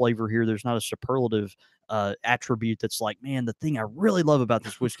superlative flavor here. There's not a superlative attribute that's like, man, the thing I really love about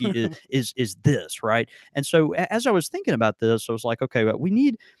this whiskey is this, right? And so as I was thinking about this, I was like, okay, but we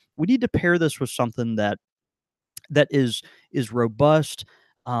need to pair this with something that is robust,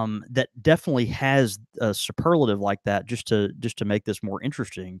 that definitely has a superlative like that, just to make this more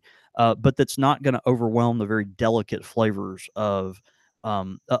interesting, but that's not going to overwhelm the very delicate flavors of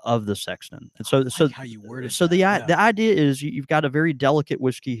the Sexton. And so I like how you worded so that. the idea is you've got a very delicate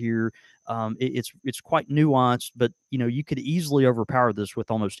whiskey here. It's quite nuanced, but you could easily overpower this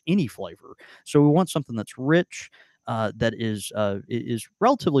with almost any flavor. So we want something that's rich, that is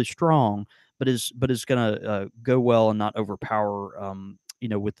relatively strong, but is going to go well and not overpower,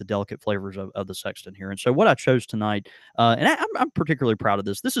 with the delicate flavors of the Sexton here. And so what I chose tonight, and I'm particularly proud of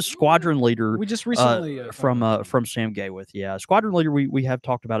this. This is Squadron Leader. We just recently from Sam Gaywith. Yeah, Squadron Leader. We have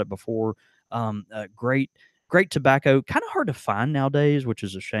talked about it before. Great tobacco. Kind of hard to find nowadays, which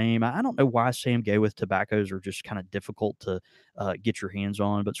is a shame. I don't know why Sam Gaywith tobaccos are just kind of difficult to get your hands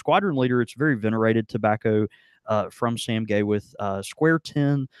on. But Squadron Leader, it's very venerated tobacco. From Sam Gaywith, square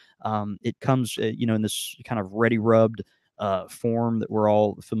tin. It comes, in this kind of ready rubbed form that we're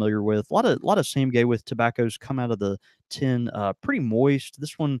all familiar with. A lot of Sam Gaywith tobaccos come out of the tin pretty moist.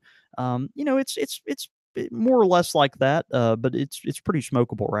 This one, it's more or less like that, but it's pretty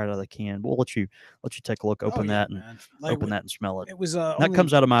smokable right out of the can. We'll let you take a look, open that and smell it. It was that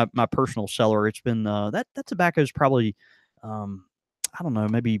comes out of my personal cellar. It's been that tobacco is probably I don't know,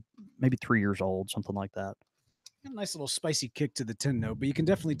 maybe 3 years old, something like that. A nice little spicy kick to the tin note, but you can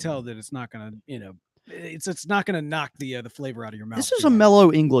definitely tell that it's not gonna, it's not gonna knock the flavor out of your mouth. This is a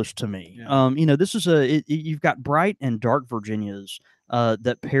mellow English to me. Yeah. This is you've got bright and dark Virginias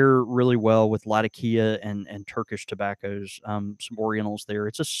that pair really well with Latakia and Turkish tobaccos, some Orientals there.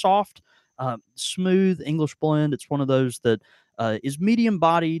 It's a soft, smooth English blend. It's one of those that is medium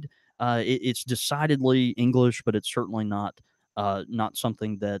bodied. It's decidedly English, but it's certainly not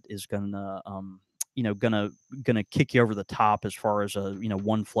something that is gonna gonna kick you over the top as far as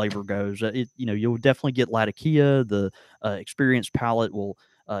one flavor goes. You'll definitely get Latakia. The experienced palate will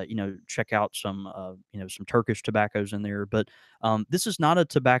check out some some Turkish tobaccos in there, but this is not a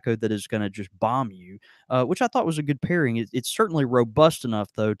tobacco that is going to just bomb you, which I thought was a good pairing. It's certainly robust enough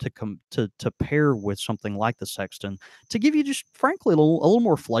though to pair with something like the Sexton to give you just frankly a little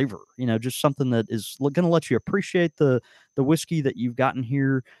more flavor. Just something that is going to let you appreciate the whiskey that you've gotten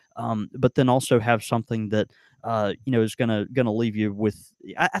here, but then also have something that is gonna leave you with.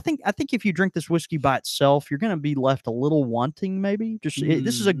 I think if you drink this whiskey by itself, you're gonna be left a little wanting. Maybe this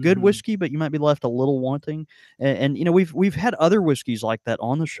is a good Mm-hmm. whiskey, but you might be left a little wanting. And we've had other whiskeys like that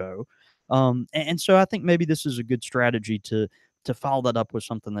on the show, and so I think maybe this is a good strategy to follow that up with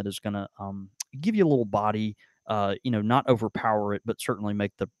something that is gonna give you a little body. Not overpower it, but certainly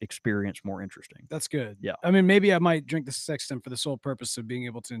make the experience more interesting. That's good. Yeah. I mean, maybe I might drink the Sexton for the sole purpose of being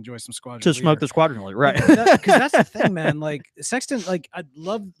able to enjoy some To Squadron smoke Leader. the Squadron Leader, right? Because that's the thing, man. Like Sexton, like I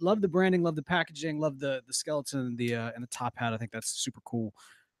love the branding, love the packaging, love the skeleton and the top hat. I think that's super cool.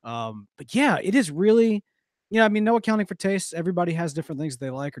 But yeah, it is really, I mean, no accounting for taste. Everybody has different things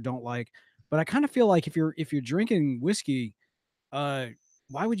they like or don't like. But I kind of feel like if you're drinking whiskey, uh,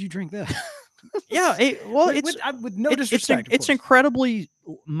 why would you drink this? Yeah, well, with no disrespect, of it's course. incredibly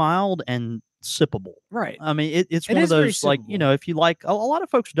mild and sippable. Right. I mean, it's It one of is very those, like, sippable. if you like, a lot of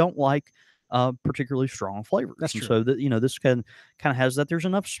folks don't like particularly strong flavors, That's and true. so that this kind of has that. There's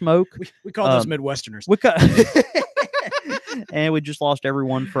enough smoke. We call those Um, Midwesterners. we cut, and we just lost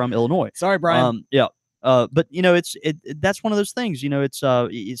everyone from Illinois. Sorry, Brian. Yeah. But that's one of those things.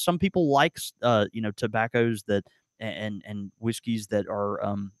 Some people like tobaccos that and whiskeys that are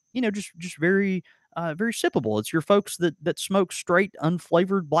just very very sippable. It's your folks that smoke straight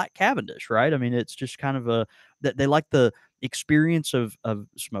unflavored black Cavendish, right? I mean, it's just kind of a that they like the experience of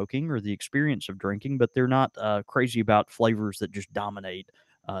smoking or the experience of drinking, but they're not crazy about flavors that just dominate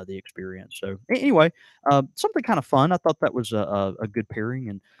the experience. So anyway, something kind of fun. I thought that was a good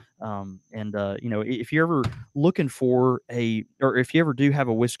pairing, if you're ever looking for or if you ever do have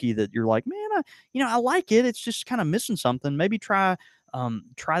a whiskey that you're like, man, I like it. It's just kind of missing something. Maybe try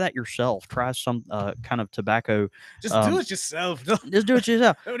that yourself. Try some kind of tobacco. Just do it yourself. Just do it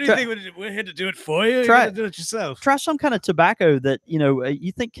yourself. What do you think we're here to do it for you? Try You gotta do it yourself. Try some kind of tobacco that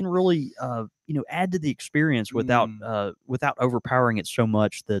you think can really add to the experience without overpowering it so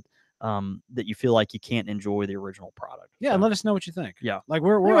much that you feel like you can't enjoy the original product. Yeah, So, and let us know what you think. yeah. Like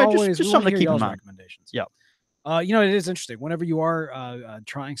we're Anyway, always just we something wanna to hear keep in y'all's mind. recommendations. Yeah. It is interesting. Whenever you are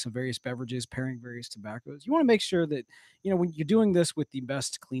trying some various beverages, pairing various tobaccos, you want to make sure that when you're doing this with the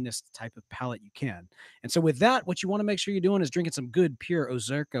best, cleanest type of palate you can. And so with that, what you want to make sure you're doing is drinking some good, pure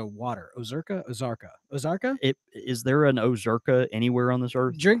Ozarka water. Ozarka. Is there an Ozarka anywhere on this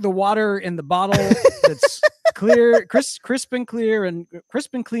earth? Drink the water in the bottle that's clear, crisp and clear, and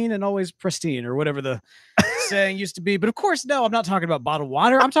crisp and clean, and always pristine, or whatever the saying used to be. But of course, no, I'm not talking about bottled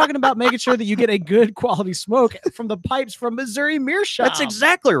water. I'm talking about making sure that you get a good quality smoke from the pipes from Missouri Meerschaum. That's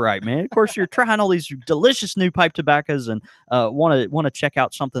exactly right, man. Of course, you're trying all these delicious new pipe tobaccos and want to check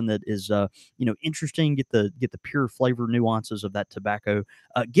out something that is interesting. Get the pure flavor nuances of that tobacco.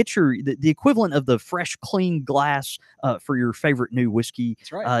 Get the equivalent of the fresh, clean glass for your favorite new whiskey.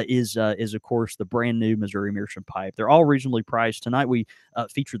 That's right. Is of course the brand new Missouri Meerschaum pipe. They're all reasonably priced. Tonight we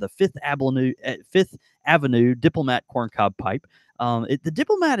feature the Fifth Avenue Diplomat Corncob pipe. The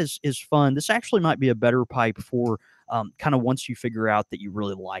Diplomat is fun. This actually might be a better pipe for kind of once you figure out that you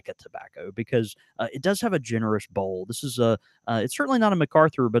really like a tobacco, because it does have a generous bowl. This is it's certainly not a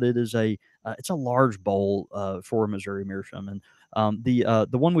MacArthur, but it's a large bowl for a Missouri Meerschaum. And the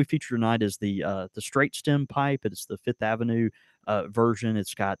one we feature tonight is the straight stem pipe. It's the Fifth Avenue version.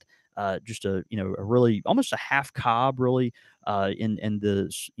 It's got just a really almost a half cob really in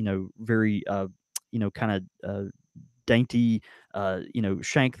the very kind of dainty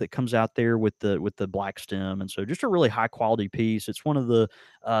shank that comes out there with the black stem, and so just a really high quality piece. It's one of the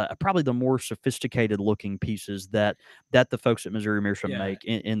probably the more sophisticated looking pieces that the folks at Missouri Meerschaum make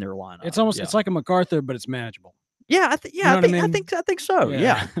in their lineup. It's almost it's like a MacArthur, but it's manageable. Yeah, I mean? I think so.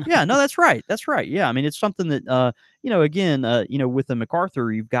 Yeah. Yeah. No, that's right. That's right. Yeah, I mean, it's something that again, with the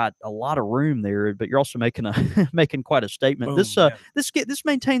MacArthur, you've got a lot of room there, but you're also making making quite a statement. Boom, This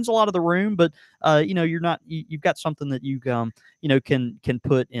maintains a lot of the room, but you're not you've got something that you can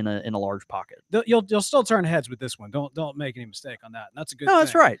put in a large pocket. You'll still turn heads with this one. Don't make any mistake on that. That's a good. No,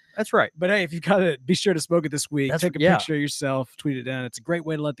 that's thing. right. That's right. But hey, if you gotta be sure to smoke it this week, take a yeah. picture of yourself, tweet it down. It's a great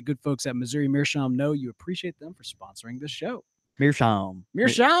way to let the good folks at Missouri Meerschaum know you appreciate them for sponsoring this show. Meerschaum.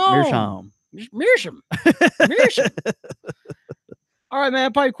 Meerschaum. All right,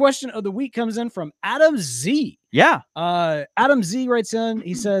 man. Pipe question of the week comes in from Adam Z. Yeah. Adam Z writes in.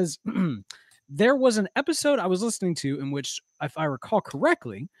 He says, there was an episode I was listening to in which, if I recall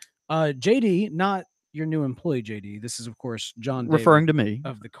correctly, JD, not your new employee, JD. This is, of course, John referring David to me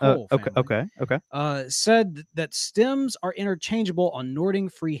of the Cole family. Okay. Said that stems are interchangeable on Nording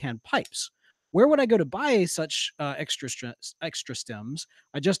freehand pipes. Where would I go to buy such extra stems?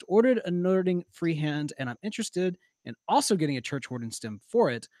 I just ordered a Nording freehand, and I'm interested in also getting a church warden stem for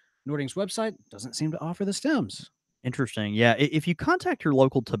it. Nording's website doesn't seem to offer the stems. Interesting. Yeah, if you contact your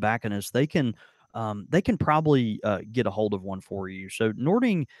local tobacconist, they can probably get a hold of one for you. So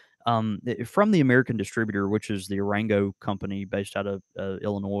Nording, from the American distributor, which is the Orango company based out of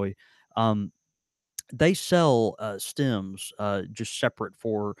Illinois, um, they sell stems just separate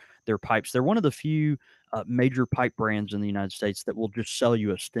for their pipes. They're one of the few major pipe brands in the United States that will just sell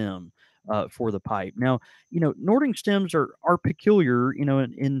you a stem for the pipe. Now, Nording stems are peculiar.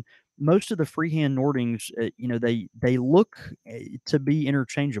 In most of the freehand Nordings, they look to be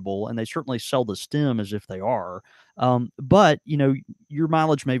interchangeable, and they certainly sell the stem as if they are. But your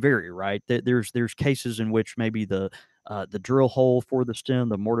mileage may vary, right? There's cases in which maybe the drill hole for the stem,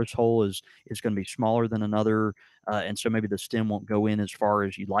 the mortise hole is going to be smaller than another, and so maybe the stem won't go in as far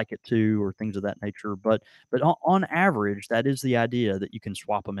as you'd like it to, or things of that nature. But on average, that is the idea that you can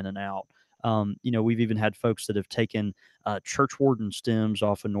swap them in and out. We've even had folks that have taken church warden stems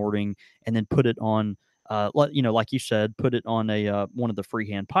off of Nording and then put it on. Like you said, put it on a one of the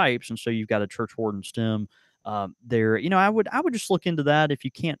freehand pipes, and so you've got a church warden stem there. I would just look into that. If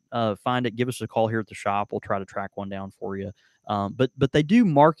you can't find it, give us a call here at the shop. We'll try to track one down for you. But they do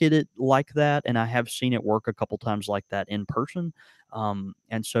market it like that, and I have seen it work a couple times like that in person.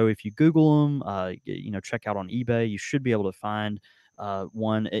 And so if you Google them, check out on eBay, you should be able to find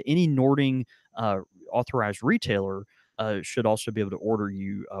one. Any Nording authorized retailer should also be able to order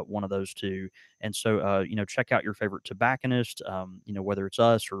you one of those too. And so, check out your favorite tobacconist, whether it's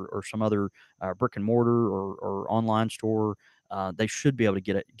us or some other brick and mortar or online store. They should be able to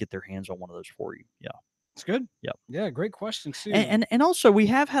get their hands on one of those for you. Yeah. It's good. Yep. Yeah, great question too. And also we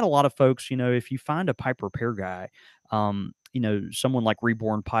have had a lot of folks, if you find a pipe repair guy, someone like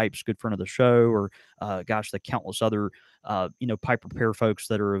Reborn Pipes, good friend of the show, or the countless other pipe repair folks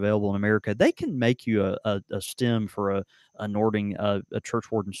that are available in America, they can make you a stem for a Nording, a church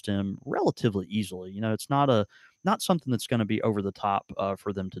warden stem relatively easily. It's not something that's going to be over the top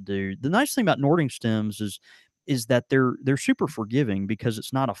for them to do. The nice thing about Nording stems is that they're super forgiving because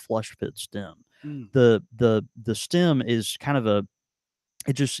it's not a flush fit stem. Mm. The stem is kind of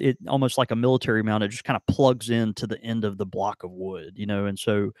it almost like a military mount. It just kind of plugs into the end of the block of wood, and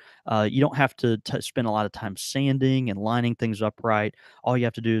so you don't have to spend a lot of time sanding and lining things up right. All you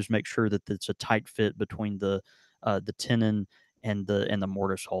have to do is make sure that it's a tight fit between the tenon and the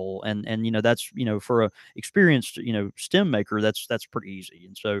mortise hole, and that's for a experienced stem maker, that's pretty easy.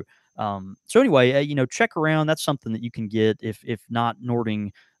 And so anyway, check around. That's something that you can get if not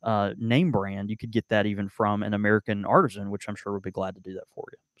Nording name brand. You could get that even from an American artisan, which I'm sure would be glad to do that for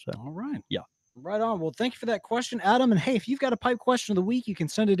you. So All right. yeah. Right on. Well, thank you for that question, Adam. And hey, if you've got a pipe question of the week, you can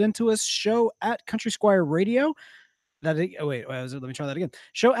send it in to us. Show at Country Squire Radio. Let me try that again.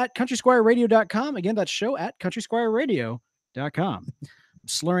 Show at countrysquireradio.com. Again, that's show at countrysquireradio.com.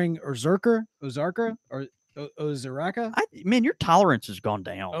 Slurring Ozarka, or Ozaraka. Man, your tolerance has gone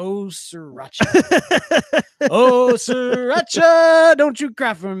down. Oh, Sriracha. Oh, Sriracha, don't you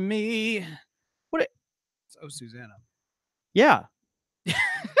cry for me. What? It's Oh, Susanna. Yeah.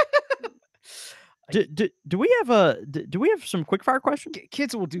 Do we have some quick fire questions?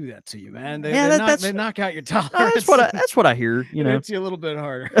 Kids will do that to you, man. They knock out your tolerance. That's what I hear. It hits you a little bit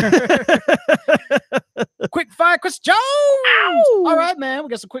harder. Quick fire questions. All right, man. We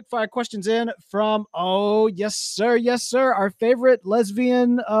got some quick fire questions in from yes sir, our favorite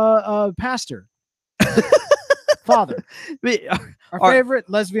lesbian pastor. Father. Our favorite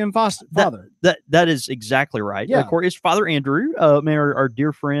lesbian father. That is exactly right. Yeah. Of course, it's Father Andrew, man, our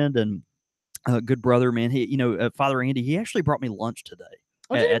dear friend and good brother, man. He, Father Andy, he actually brought me lunch today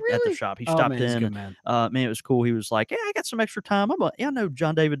at the shop. He stopped in. Good, man. Man, it was cool. He was like, "Yeah, I got some extra time. I know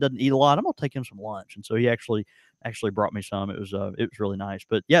John David doesn't eat a lot. I'm gonna take him some lunch." And so he actually brought me some. It was really nice.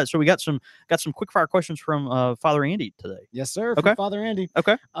 But yeah, so we got some quick fire questions from Father Andy today. Yes, sir. Okay. From Father Andy.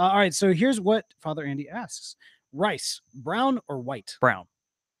 Okay. All right. So here's what Father Andy asks: rice, brown or white? Brown.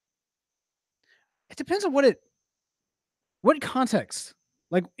 It depends on what context.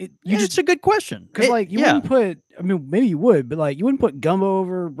 Like it's a good question. Because you wouldn't put. I mean, maybe you would, but you wouldn't put gumbo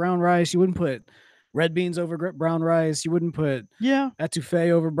over brown rice. You wouldn't put red beans over brown rice. You wouldn't put etouffee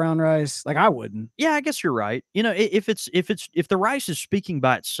over brown rice. I wouldn't. Yeah, I guess you're right. If the rice is speaking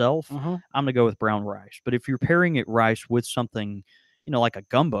by itself, I'm gonna go with brown rice. But if you're pairing it rice with something, like a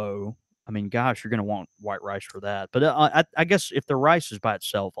gumbo, I mean, gosh, you're going to want white rice for that. But I guess if the rice is by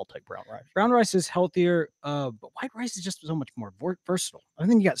itself, I'll take brown rice. Brown rice is healthier, but white rice is just so much more versatile. I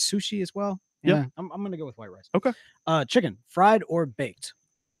think you got sushi as well. Yeah, I'm going to go with white rice. Okay. Chicken, fried or baked?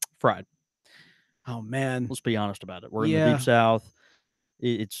 Fried. Oh, man. Let's be honest about it. We're in the Deep South.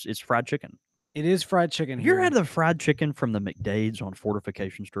 It's fried chicken. It is fried chicken Have you ever here. had the fried chicken from the McDades on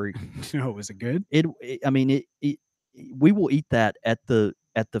Fortification Street? No, is it good? I mean, we will eat that at the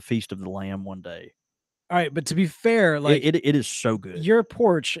Feast of the Lamb one day. All right, but to be fair, like It is so good. your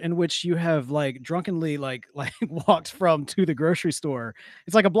porch in which you have like drunkenly like walked from to the grocery store,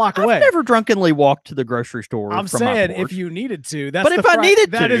 it's like a block I've away. never drunkenly walked to the grocery store I'm from my saying if porch. you needed to, that's But if I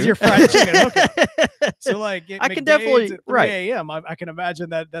needed that to, is your fried chicken. Okay. So like I can definitely at 3 right. a.m. I can imagine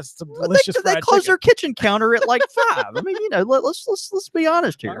that's some Well, delicious they fried close chicken. their kitchen counter at like 5. I mean, let's be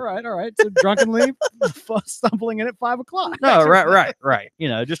honest here. All right. So drunkenly stumbling in at 5 o'clock. No, right.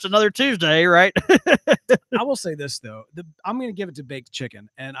 Just another Tuesday, right? I will say this though, I'm going to give it to baked chicken,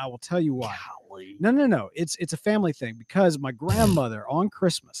 and I will tell you why. Golly. No. It's a family thing because my grandmother on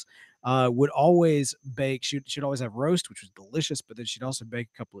Christmas would always bake. She'd always have roast, which was delicious, but then she'd also bake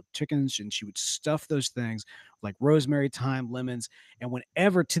a couple of chickens, and she would stuff those things like rosemary, thyme, lemons. And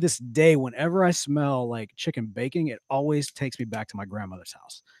whenever to this day, whenever I smell like chicken baking, it always takes me back to my grandmother's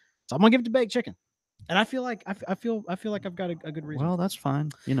house. So I'm gonna give it to baked chicken. And I feel like I feel like I've got a good reason. Well, that's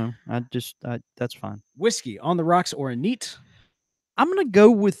fine. That's fine. Whiskey on the rocks or a neat. I'm gonna go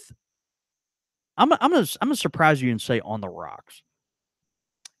with. I'm gonna surprise you and say on the rocks.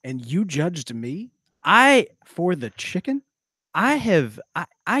 And you judged me I for the chicken?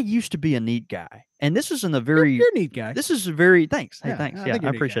 I used to be a neat guy, and this is in the very. You're a neat guy. This is a very thanks. Hey, Yeah, thanks. I Yeah, think I you're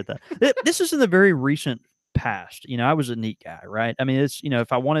a neat appreciate that. This is in the very recent past. I was a neat guy, right? I mean, it's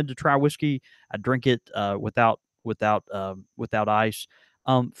if I wanted to try whiskey, I'd drink it without ice.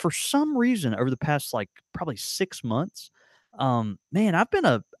 For some reason, over the past like probably 6 months, man, I've been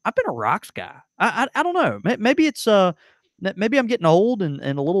a rocks guy. I don't know. Maybe it's maybe I'm getting old and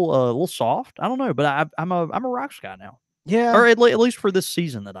a little soft. I don't know, but I'm a rocks guy now, Yeah. or at least for this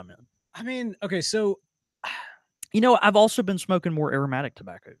season that I'm in. I mean, okay, so I've also been smoking more aromatic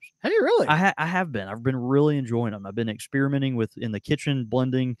tobaccos. have you really? I have been. I've been really enjoying them. I've been experimenting in the kitchen,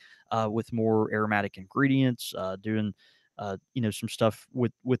 blending with more aromatic ingredients, doing some stuff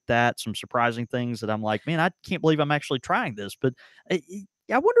with that, some surprising things that I'm like, man, I can't believe I'm actually trying this. But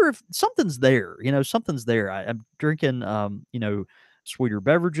I wonder if something's there. Something's there. I'm drinking sweeter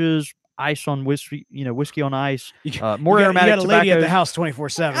beverages, ice on whiskey, whiskey on ice, more aromatic you got a lady at the tobaccos. house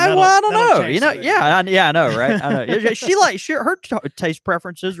 24/7. Well, I don't know. change things. Yeah, I know, right? I know. Her taste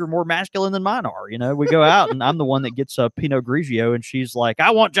preferences are more masculine than mine are. We go out, and I'm the one that gets a Pinot Grigio, and she's like, "I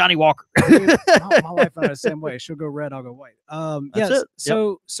want Johnny Walker." Dude, my wife and I are the same way. She'll go red, I'll go white. That's Yes.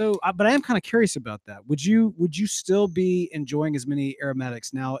 it. Yep. But I am kind of curious about that. Would you still be enjoying as many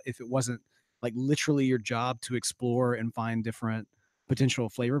aromatics now if it wasn't like literally your job to explore and find different potential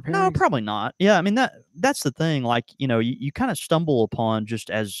flavor pairings? No, probably not. Yeah, I mean that's the thing. Like you kind of stumble upon just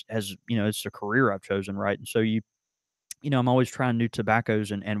as it's a career I've chosen, right? And so I'm always trying new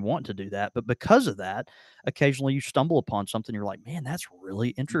tobaccos and want to do that. But because of that, occasionally you stumble upon something you're like, man, that's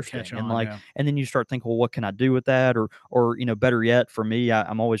really interesting. Catch And on, yeah. and then you start thinking, well, what can I do with that? Or better yet, for me,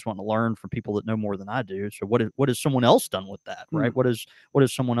 I'm always wanting to learn from people that know more than I do. So what has someone else done with that, right? What is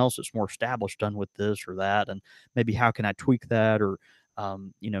someone else that's more established done with this or that? And maybe how can I tweak that or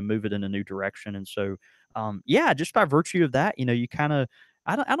move it in a new direction? And so yeah, just by virtue of that, you kind of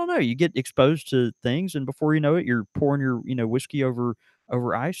I don't know. You get exposed to things, and before you know it, you're pouring your whiskey over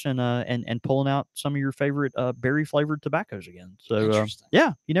ice and pulling out some of your favorite berry flavored tobaccos again. So Interesting.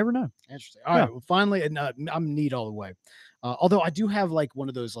 yeah, you never know. Interesting. All right. Well, finally, and I'm neat all the way. Although I do have like one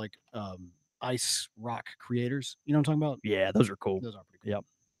of those like ice rock creators. You know what I'm talking about? Yeah, those are cool. Those are pretty cool. Yep.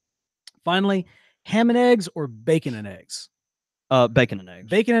 Finally, ham and eggs or bacon and eggs? Bacon and eggs.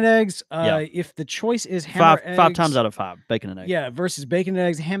 Bacon and eggs. Yeah. If the choice is ham or eggs, 5 times out of 5, bacon and eggs. yeah, versus bacon and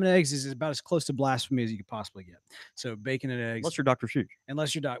eggs, ham and eggs is about as close to blasphemy as you could possibly get. So bacon and eggs, Unless you're Dr. Seuss.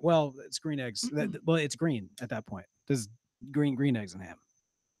 unless you're well, it's green eggs. Well, it's green at that point. There's green eggs and ham.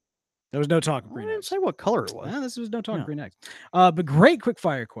 There was no talk of I green didn't eggs. say what color it was. Yeah, this was no talk Yeah. of green eggs. But great quick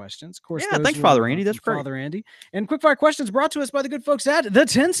fire questions. Of course, Yeah, those thanks, were, Father Andy. That's from great. Father Andy. And quick fire questions brought to us by the good folks at the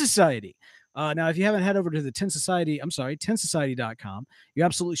Tin Society. Now, if you haven't head over to the Tin Society, tinsociety.com, you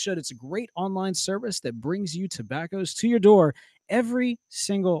absolutely should. It's a great online service that brings you tobaccos to your door every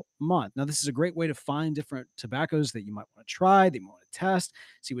single month. Now, this is a great way to find different tobaccos that you might want to try, that you might want to test,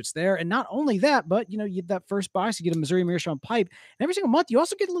 see what's there. And not only that, but you get that first buy, so you get a Missouri Meerschaum pipe. And every single month, you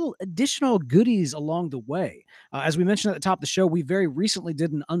also get little additional goodies along the way. As we mentioned at the top of the show, we very recently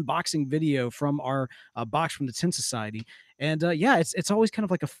did an unboxing video from our box from the Tin Society. And yeah, it's always kind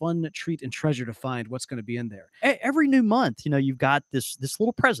of like a fun treat and treasure to find what's going to be in there. Every new month, you've got this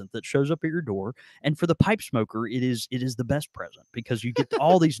little present that shows up at your door, and for the pipe smoker, it is the best present because you get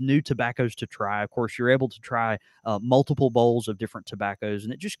all these new tobaccos to try. Of course, you're able to try multiple bowls of different tobaccos,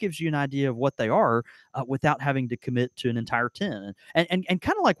 and it just gives you an idea of what they are without having to commit to an entire tin. And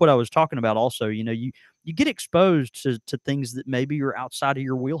kind of like what I was talking about, also, you get exposed to things that maybe are outside of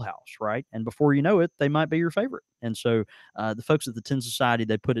your wheelhouse, right? And before you know it, they might be your favorite. And so the folks at the Tin Society,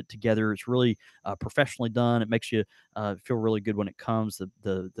 they put it together. It's really professionally done. It makes you feel really good when it comes.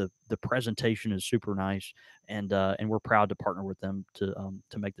 The presentation is super nice, and we're proud to partner with them to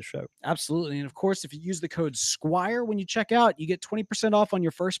make the show. Absolutely. And of course, if you use the code Squire when you check out, you get 20% off on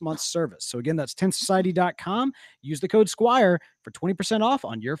your first month's service. So again, that's tinsociety.com. Use the code Squire for 20% off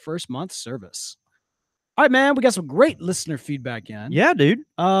on your first month's service. All right, man, we got some great listener feedback in. Yeah, dude.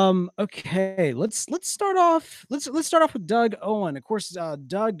 Okay, let's start off. Let's start off with Doug Owen. Of course,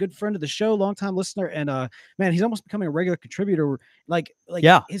 Doug, good friend of the show, longtime listener, and man, he's almost becoming a regular contributor. Like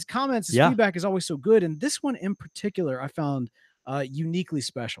Yeah. his comments, his Yeah. feedback is always so good, and this one in particular, I found uniquely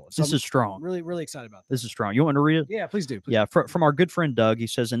special. So This I'm is strong. really, really excited about this. This is strong. You want me to read it? Yeah, please do. Please Yeah, do. from our good friend Doug, he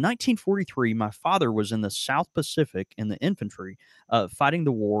says, in 1943, my father was in the South Pacific in the infantry, fighting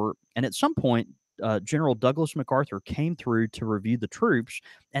the war, and at some point, General Douglas MacArthur came through to review the troops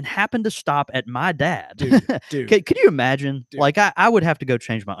and happened to stop at my dad. Dude. Could you imagine? Dude. Like, I would have to go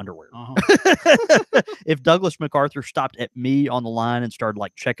change my underwear. If Douglas MacArthur stopped at me on the line and started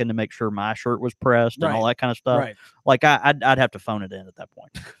like checking to make sure my shirt was pressed and all that kind of stuff, like I'd have to phone it in at that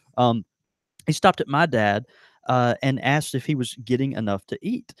point. He stopped at my dad and asked if he was getting enough to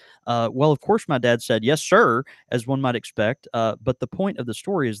eat. Well, of course, my dad said, yes, sir, as one might expect. But the point of the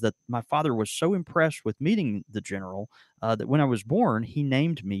story is that my father was so impressed with meeting the general that when I was born, he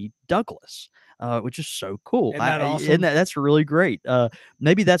named me Douglas, which is so cool. Isn't that awesome? That's really great.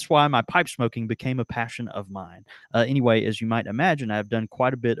 Maybe that's why my pipe smoking became a passion of mine. Anyway, as you might imagine, I've done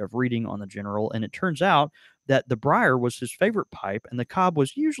quite a bit of reading on the general, and it turns out that the briar was his favorite pipe, and the cob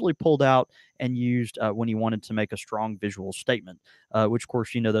was usually pulled out and used when he wanted to make a strong visual statement, which, of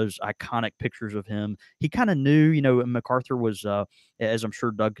course, those iconic pictures of him. He kind of knew, MacArthur was, as I'm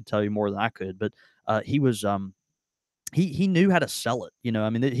sure Doug could tell you more than I could, but he was he knew how to sell it. I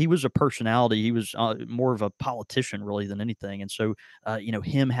mean, he was a personality. He was more of a politician really than anything. And so,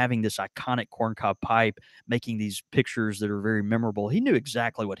 him having this iconic corncob pipe, making these pictures that are very memorable, he knew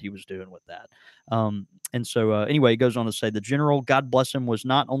exactly what he was doing with that. And so, anyway, he goes on to say, the general, God bless him, was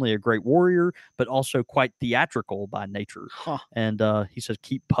not only a great warrior, but also quite theatrical by nature. And he says,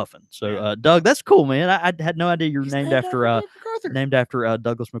 keep puffing. So, Doug, that's cool, man. I had no idea you're named after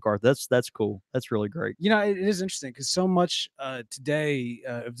Douglas MacArthur. That's cool. That's really great. It is interesting because so much today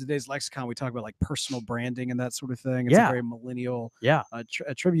of today's lexicon, we talk about like personal branding and that sort of thing. It's a very millennial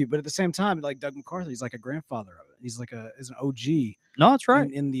tribute, but at the same time, like Doug MacArthur, he's like a grandfather of it. He's like is an OG. No, that's right.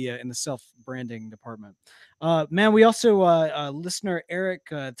 In the self-branding department. Man, we also listener Eric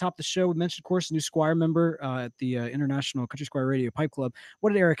topped the show. We mentioned, of course, a new Squire member at the International Country Squire Radio Pipe Club.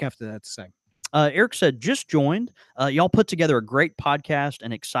 What did Eric have to say? Eric said, just joined. Y'all put together a great podcast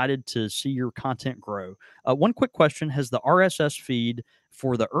and excited to see your content grow. One quick question. Has the RSS feed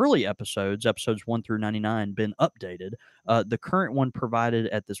for the early episodes 1 through 99, been updated? The current one provided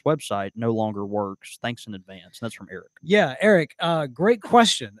at this website no longer works. Thanks in advance. And that's from Eric. Yeah, Eric, great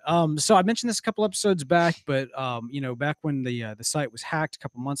question. So I mentioned this a couple episodes back, but back when the site was hacked a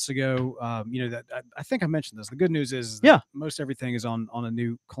couple months ago, that I think I mentioned this. The good news is that most everything is on a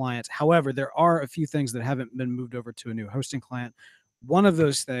new client. However, there are a few things that haven't been moved over to a new hosting client. One of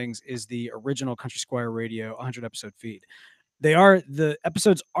those things is the original Country Squire Radio 100 episode feed. The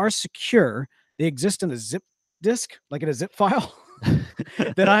episodes are secure. They exist in a zip disk, like in a zip file.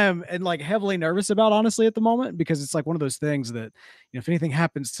 That I am heavily nervous about, honestly, at the moment, because it's like one of those things that if anything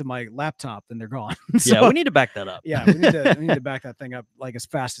happens to my laptop, then they're gone. So, we need to back that up. Yeah, we need to back that thing up like as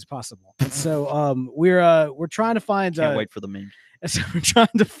fast as possible. And so we're trying to find. Can't wait for the memes. So we're trying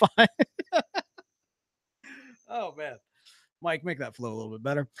to find. Oh man. Mike, make that flow a little bit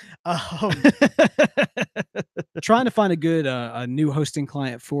better. Trying to find a good a new hosting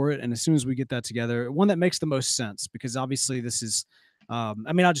client for it, and as soon as we get that together, one that makes the most sense, because obviously this is I'll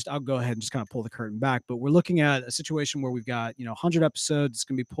go ahead and just kind of pull the curtain back, but we're looking at a situation where we've got 100 episodes. It's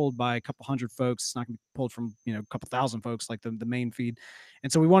going to be pulled by a couple hundred folks. It's not going to be pulled from a couple thousand folks like the main feed.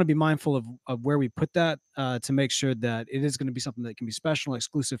 And so we want to be mindful of where we put that to make sure that it is going to be something that can be special,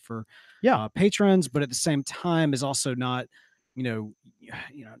 exclusive for patrons, but at the same time is also not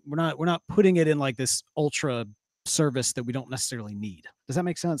we're not putting it in like this ultra service that we don't necessarily need. Does that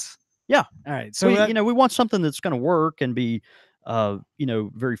make sense? Yeah. All right. So We, we want something that's going to work and be,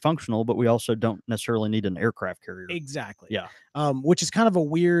 very functional, but we also don't necessarily need an aircraft carrier. exactly. Yeah. Which is kind of a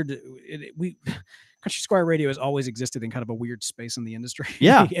weird. We Country Squire Radio has always existed in kind of a weird space in the industry.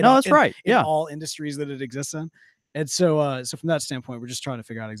 Yeah. No, that's right. In Yeah. all industries that it exists in. And so from that standpoint, we're just trying to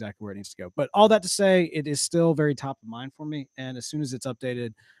figure out exactly where it needs to go. But all that to say, it is still very top of mind for me. And as soon as it's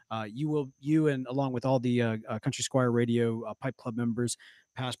updated, you and along with all the Country Squire Radio Pipe Club members,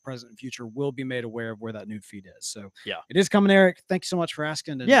 past, present, and future, will be made aware of where that new feed is. So Yeah. it is coming, Eric. Thank you so much for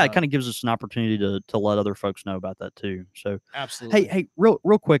asking. And, Yeah, it kind of gives us an opportunity to let other folks know about that too. So absolutely. hey,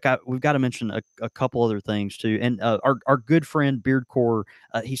 real quick, we've got to mention a couple other things too. And our good friend Beardcore,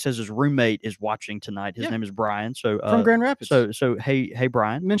 he says his roommate is watching tonight. His name is Brian. So from Grand Rapids. So hey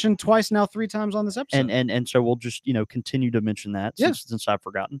Brian, mentioned twice now, 3 times on this episode. And so we'll just continue to mention that since I've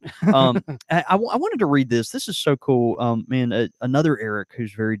forgotten. I wanted to read this. This is so cool, man. Another Eric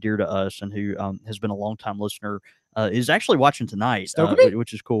who's very dear to us and who has been a longtime listener. Is actually watching tonight,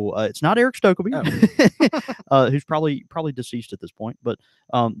 which is cool. It's not Eric Stokeby, who's probably deceased at this point. But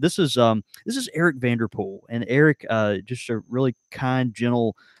this is Eric Vanderpool, and Eric, just a really kind,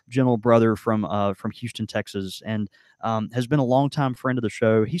 gentle brother from Houston, Texas, and has been a longtime friend of the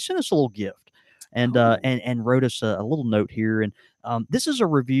show. He sent us a little gift, and wrote us a little note here, and this is a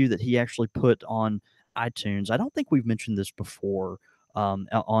review that he actually put on iTunes. I don't think we've mentioned this before. On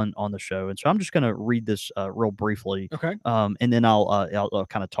the show, and so I'm just going to read this real briefly, okay, and then I'll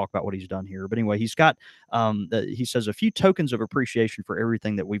kind of talk about what he's done here. But anyway, he's got he says a few tokens of appreciation for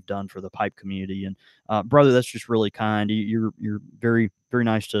everything that we've done for the pipe community, and brother, that's just really kind. You're very, very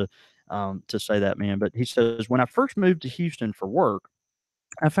nice to say that, man. But he says, when I first moved to Houston for work,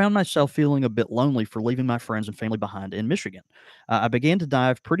 I found myself feeling a bit lonely for leaving my friends and family behind in Michigan. I began to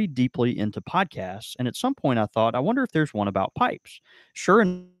dive pretty deeply into podcasts, and at some point I thought, I wonder if there's one about pipes. Sure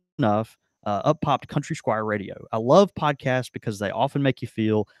enough, up popped Country Squire Radio. I love podcasts because they often make you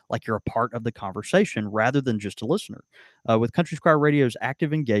feel like you're a part of the conversation rather than just a listener. With Country Squire Radio's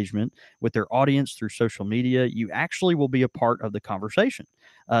active engagement with their audience through social media, you actually will be a part of the conversation.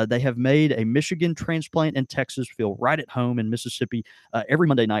 They have made a Michigan transplant in Texas feel right at home in Mississippi every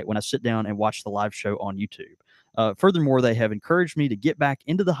Monday night when I sit down and watch the live show on YouTube. Furthermore, they have encouraged me to get back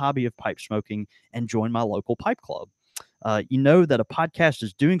into the hobby of pipe smoking and join my local pipe club. You know that a podcast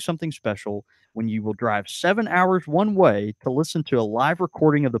is doing something special when you will drive 7 hours one way to listen to a live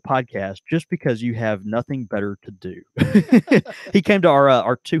recording of the podcast just because you have nothing better to do. He came to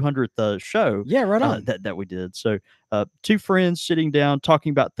our 200th show. Yeah, right on. That we did. So two friends sitting down talking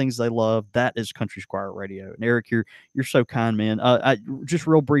about things they love. That is Country Squire Radio. And Eric, you're so kind, man. Just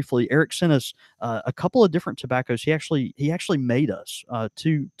real briefly, Eric sent us a couple of different tobaccos. He actually made us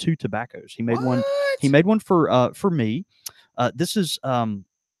two tobaccos. He made one. He made one for me. This is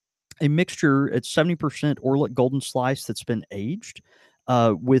a mixture. It's 70% Orlet Golden Slice that's been aged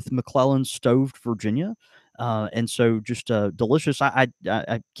with McClellan's Stoved Virginia. And so just delicious. I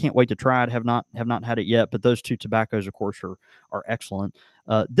can't wait to try it. Have not had it yet, but those two tobaccos, of course, are excellent.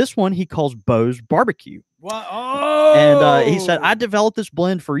 This one he calls Beau's Barbecue. Wow. Oh! And he said, I developed this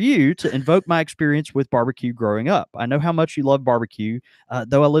blend for you to invoke my experience with barbecue growing up. I know how much you love barbecue.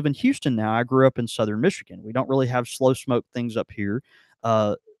 Though I live in Houston now, I grew up in southern Michigan. We don't really have slow smoke things up here.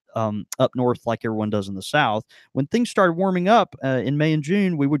 Up north like everyone does in the south. When things started warming up in May and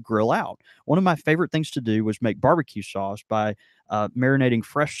June, we would grill out. One of my favorite things to do was make barbecue sauce by marinating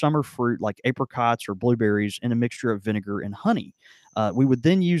fresh summer fruit like apricots or blueberries in a mixture of vinegar and honey. We would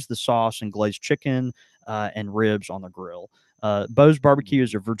then use the sauce and glaze chicken and ribs on the grill. Beau's Barbecue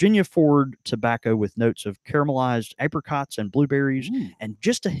is a Virginia forward tobacco with notes of caramelized apricots and blueberries and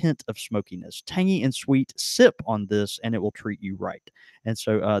just a hint of smokiness. Tangy and sweet. Sip on this and it will treat you right. And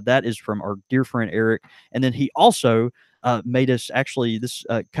so that is from our dear friend Eric. And then he also made us, actually, this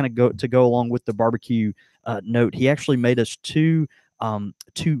kind of go along with the barbecue note. He actually made us two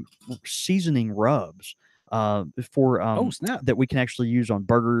seasoning rubs for that we can actually use on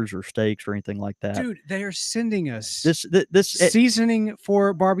burgers or steaks or anything like that. Dude, they are sending us this seasoning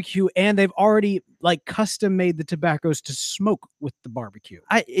for barbecue, and they've already like custom made the tobaccos to smoke with the barbecue.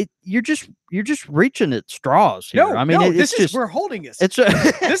 You're just reaching at straws here. No, I mean, we're holding it.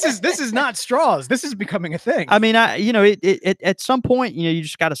 This is not straws. This is becoming a thing. I mean, at some point, you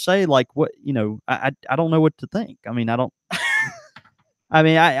just got to say, like, what, I don't know what to think. I mean, I don't. I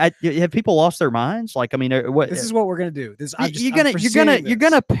mean, I have people lost their minds? Like, I mean, what? This is what we're gonna do. You're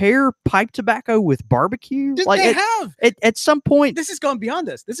gonna pair pipe tobacco with barbecue? Like, they have at some point. This has gone beyond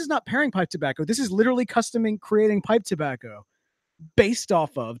this. This is not pairing pipe tobacco. This is literally creating pipe tobacco based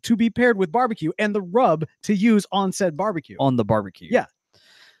off of to be paired with barbecue and the rub to use on said barbecue. On the barbecue. Yeah.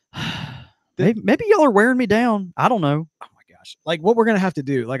 Maybe y'all are wearing me down. I don't know. Oh my gosh! Like what we're gonna have to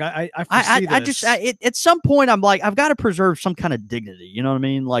do? Like I foresee this. At some point I'm like, I've got to preserve some kind of dignity. You know what I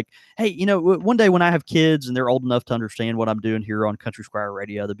mean? Like, hey, you know, one day when I have kids and they're old enough to understand what I'm doing here on Country Squire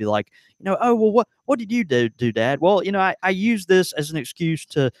Radio, they'll be like, you know, oh well, what did you do, Dad? Well, you know, I use this as an excuse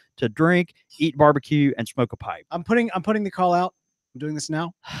to drink, eat barbecue, and smoke a pipe. I'm putting the call out. I'm doing this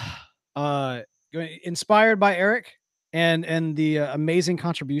now. Inspired by Eric and the amazing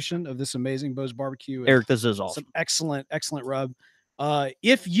contribution of this amazing Beau's barbecue. Eric, this is awesome. Excellent rub.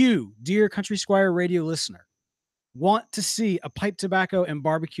 If you, dear Country Squire Radio listener, want to see a pipe tobacco and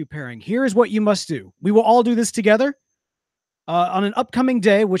barbecue pairing, here is what you must do. We will all do this together on an upcoming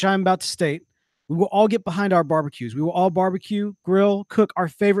day, which I'm about to state. We will all get behind our barbecues. We will all barbecue, grill, cook our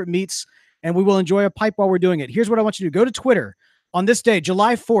favorite meats, and we will enjoy a pipe while we're doing it. Here's what I want you to do. Go to Twitter on this day,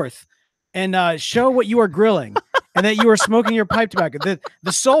 July 4th, and show what you are grilling and that you are smoking your pipe tobacco.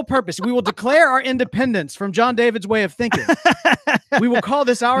 The sole purpose, we will declare our independence from John David's way of thinking. We will call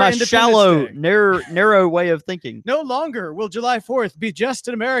this our Independence shallow, Day. narrow way of thinking. No longer will July 4th be just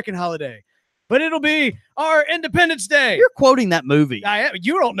an American holiday, but it'll be our Independence Day. You're quoting that movie.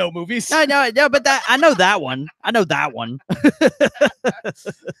 You don't know movies. No, but I know that one. I know that one.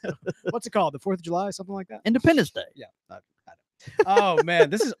 What's it called? The 4th of July, something like that? Independence Day. Yeah. I know. Oh man,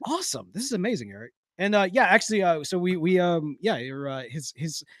 this is awesome. This is amazing, Eric. And yeah, actually, so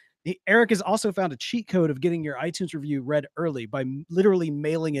Eric has also found a cheat code of getting your iTunes review read early by literally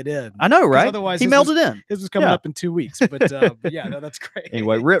mailing it in. I know, right? Otherwise, he mailed it in. His was coming up in 2 weeks. But yeah, no, that's great.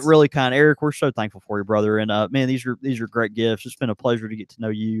 Anyway, really kind, Eric. We're so thankful for you, brother. And man, these are great gifts. It's been a pleasure to get to know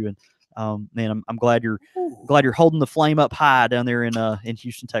you. And man, I'm glad you're holding the flame up high down there in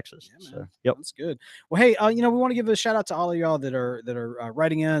Houston, Texas. Yeah, so, yep, that's good. Well, hey, we want to give a shout out to all of y'all that are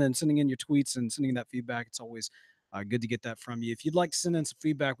writing in and sending in your tweets and sending that feedback. It's always good to get that from you. If you'd like to send in some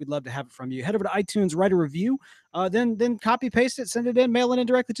feedback, we'd love to have it from you. Head over to iTunes, write a review, then copy paste it, send it in, mail it in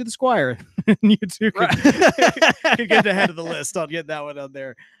directly to the Squire. You too could get ahead of the list on getting that one on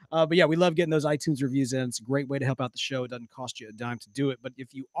there. But yeah, we love getting those iTunes reviews in. It's a great way to help out the show. It doesn't cost you a dime to do it. But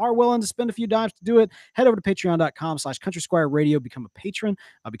if you are willing to spend a few dimes to do it, head over to patreon.com/Country Squire Radio, become a patron,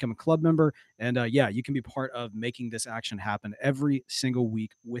 become a club member. And yeah, you can be part of making this action happen every single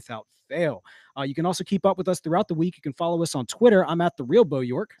week without fail. You can also keep up with us throughout the week. You can follow us on Twitter. I'm at The Real Beau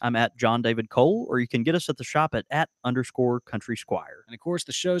York. I'm at John David Cole, or you can get us at the shop at _Country Squire. And of course,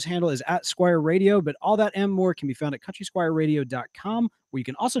 the show's handle is at Squire Radio, but all that and more can be found at countrysquireradio.com, where you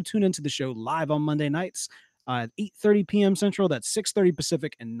can also tune into the show live on Monday nights at 8:30 p.m. Central. That's 6:30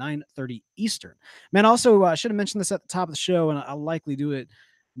 Pacific and 9:30 Eastern. Man, also, I should have mentioned this at the top of the show, and I'll likely do it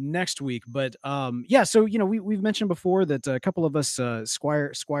next week. But yeah, so, we've mentioned before that a couple of us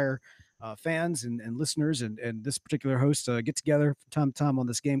Squire fans and listeners and this particular host get together from time to time on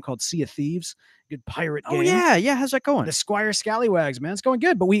this game called Sea of Thieves. Good pirate game. Oh yeah, how's that going? The Squire Scallywags, man, it's going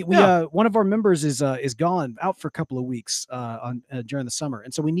good. But we one of our members is gone out for a couple of weeks during the summer,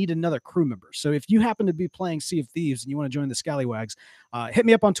 and so we need another crew member. So if you happen to be playing Sea of Thieves and you want to join the Scallywags, hit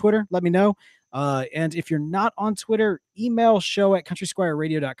me up on Twitter. Let me know. And if you're not on Twitter, email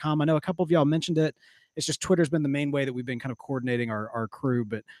show@countrysquireradio.com. I know a couple of y'all mentioned it. It's just Twitter's been the main way that we've been kind of coordinating our crew,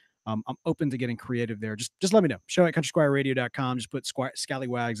 but I'm open to getting creative there. Just let me know. Show@countrysquireradio.com. Just put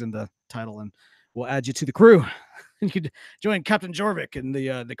Scallywags in the title and we'll add you to the crew. You could join Captain Jorvik and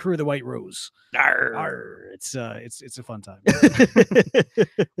the crew of the White Rose. Arr. Arr. It's a fun time.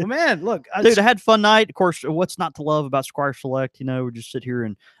 Well, man, look, dude, I had a fun night. Of course, what's not to love about Squire Select? We just sit here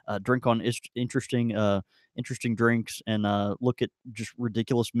and drink on interesting drinks and look at just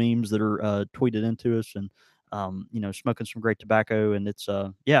ridiculous memes that are tweeted into us, and smoking some great tobacco, and it's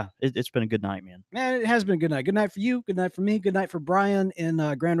been a good night, man. Man, it has been a good night. Good night for you. Good night for me. Good night for Brian in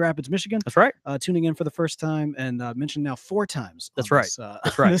Grand Rapids, Michigan. That's right. Tuning in for the first time and mentioned now 4 times. That's right.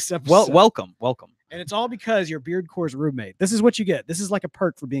 That's right. This episode. Welcome. And it's all because you're Beardcore's roommate. This is what you get. This is like a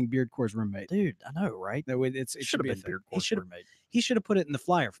perk for being Beardcore's roommate. Dude, I know, right? No, it should have been Beardcore's roommate. He should have put it in the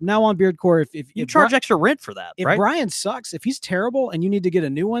flyer. From now on, Beardcore, if you charge extra rent for that, if right? Brian sucks, if he's terrible and you need to get a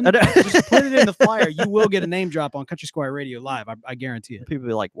new one, just put it in the flyer. You will get a name drop on Country Squire Radio Live. I guarantee it. People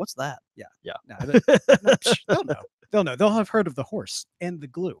be like, "What's that?" Yeah. No, they'll know. They'll know. They'll have heard of the horse and the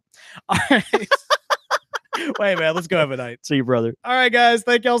glue. All right. Wait, man, let's go have a night. See you, brother. All right, guys.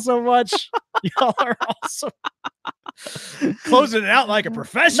 Thank y'all so much. Y'all are awesome. Closing it out like a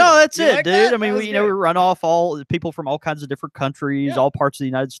professional. No, that's it, like dude. That? I mean, we run off all the people from all kinds of different countries, all parts of the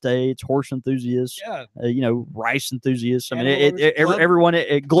United States, horse enthusits, rice enthusiasts. I mean, everyone,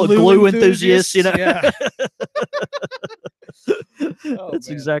 glue enthusiasts, Yeah. That's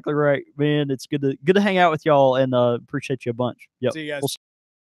exactly right, man. It's good to hang out with y'all, and appreciate you a bunch. Yep. See you guys.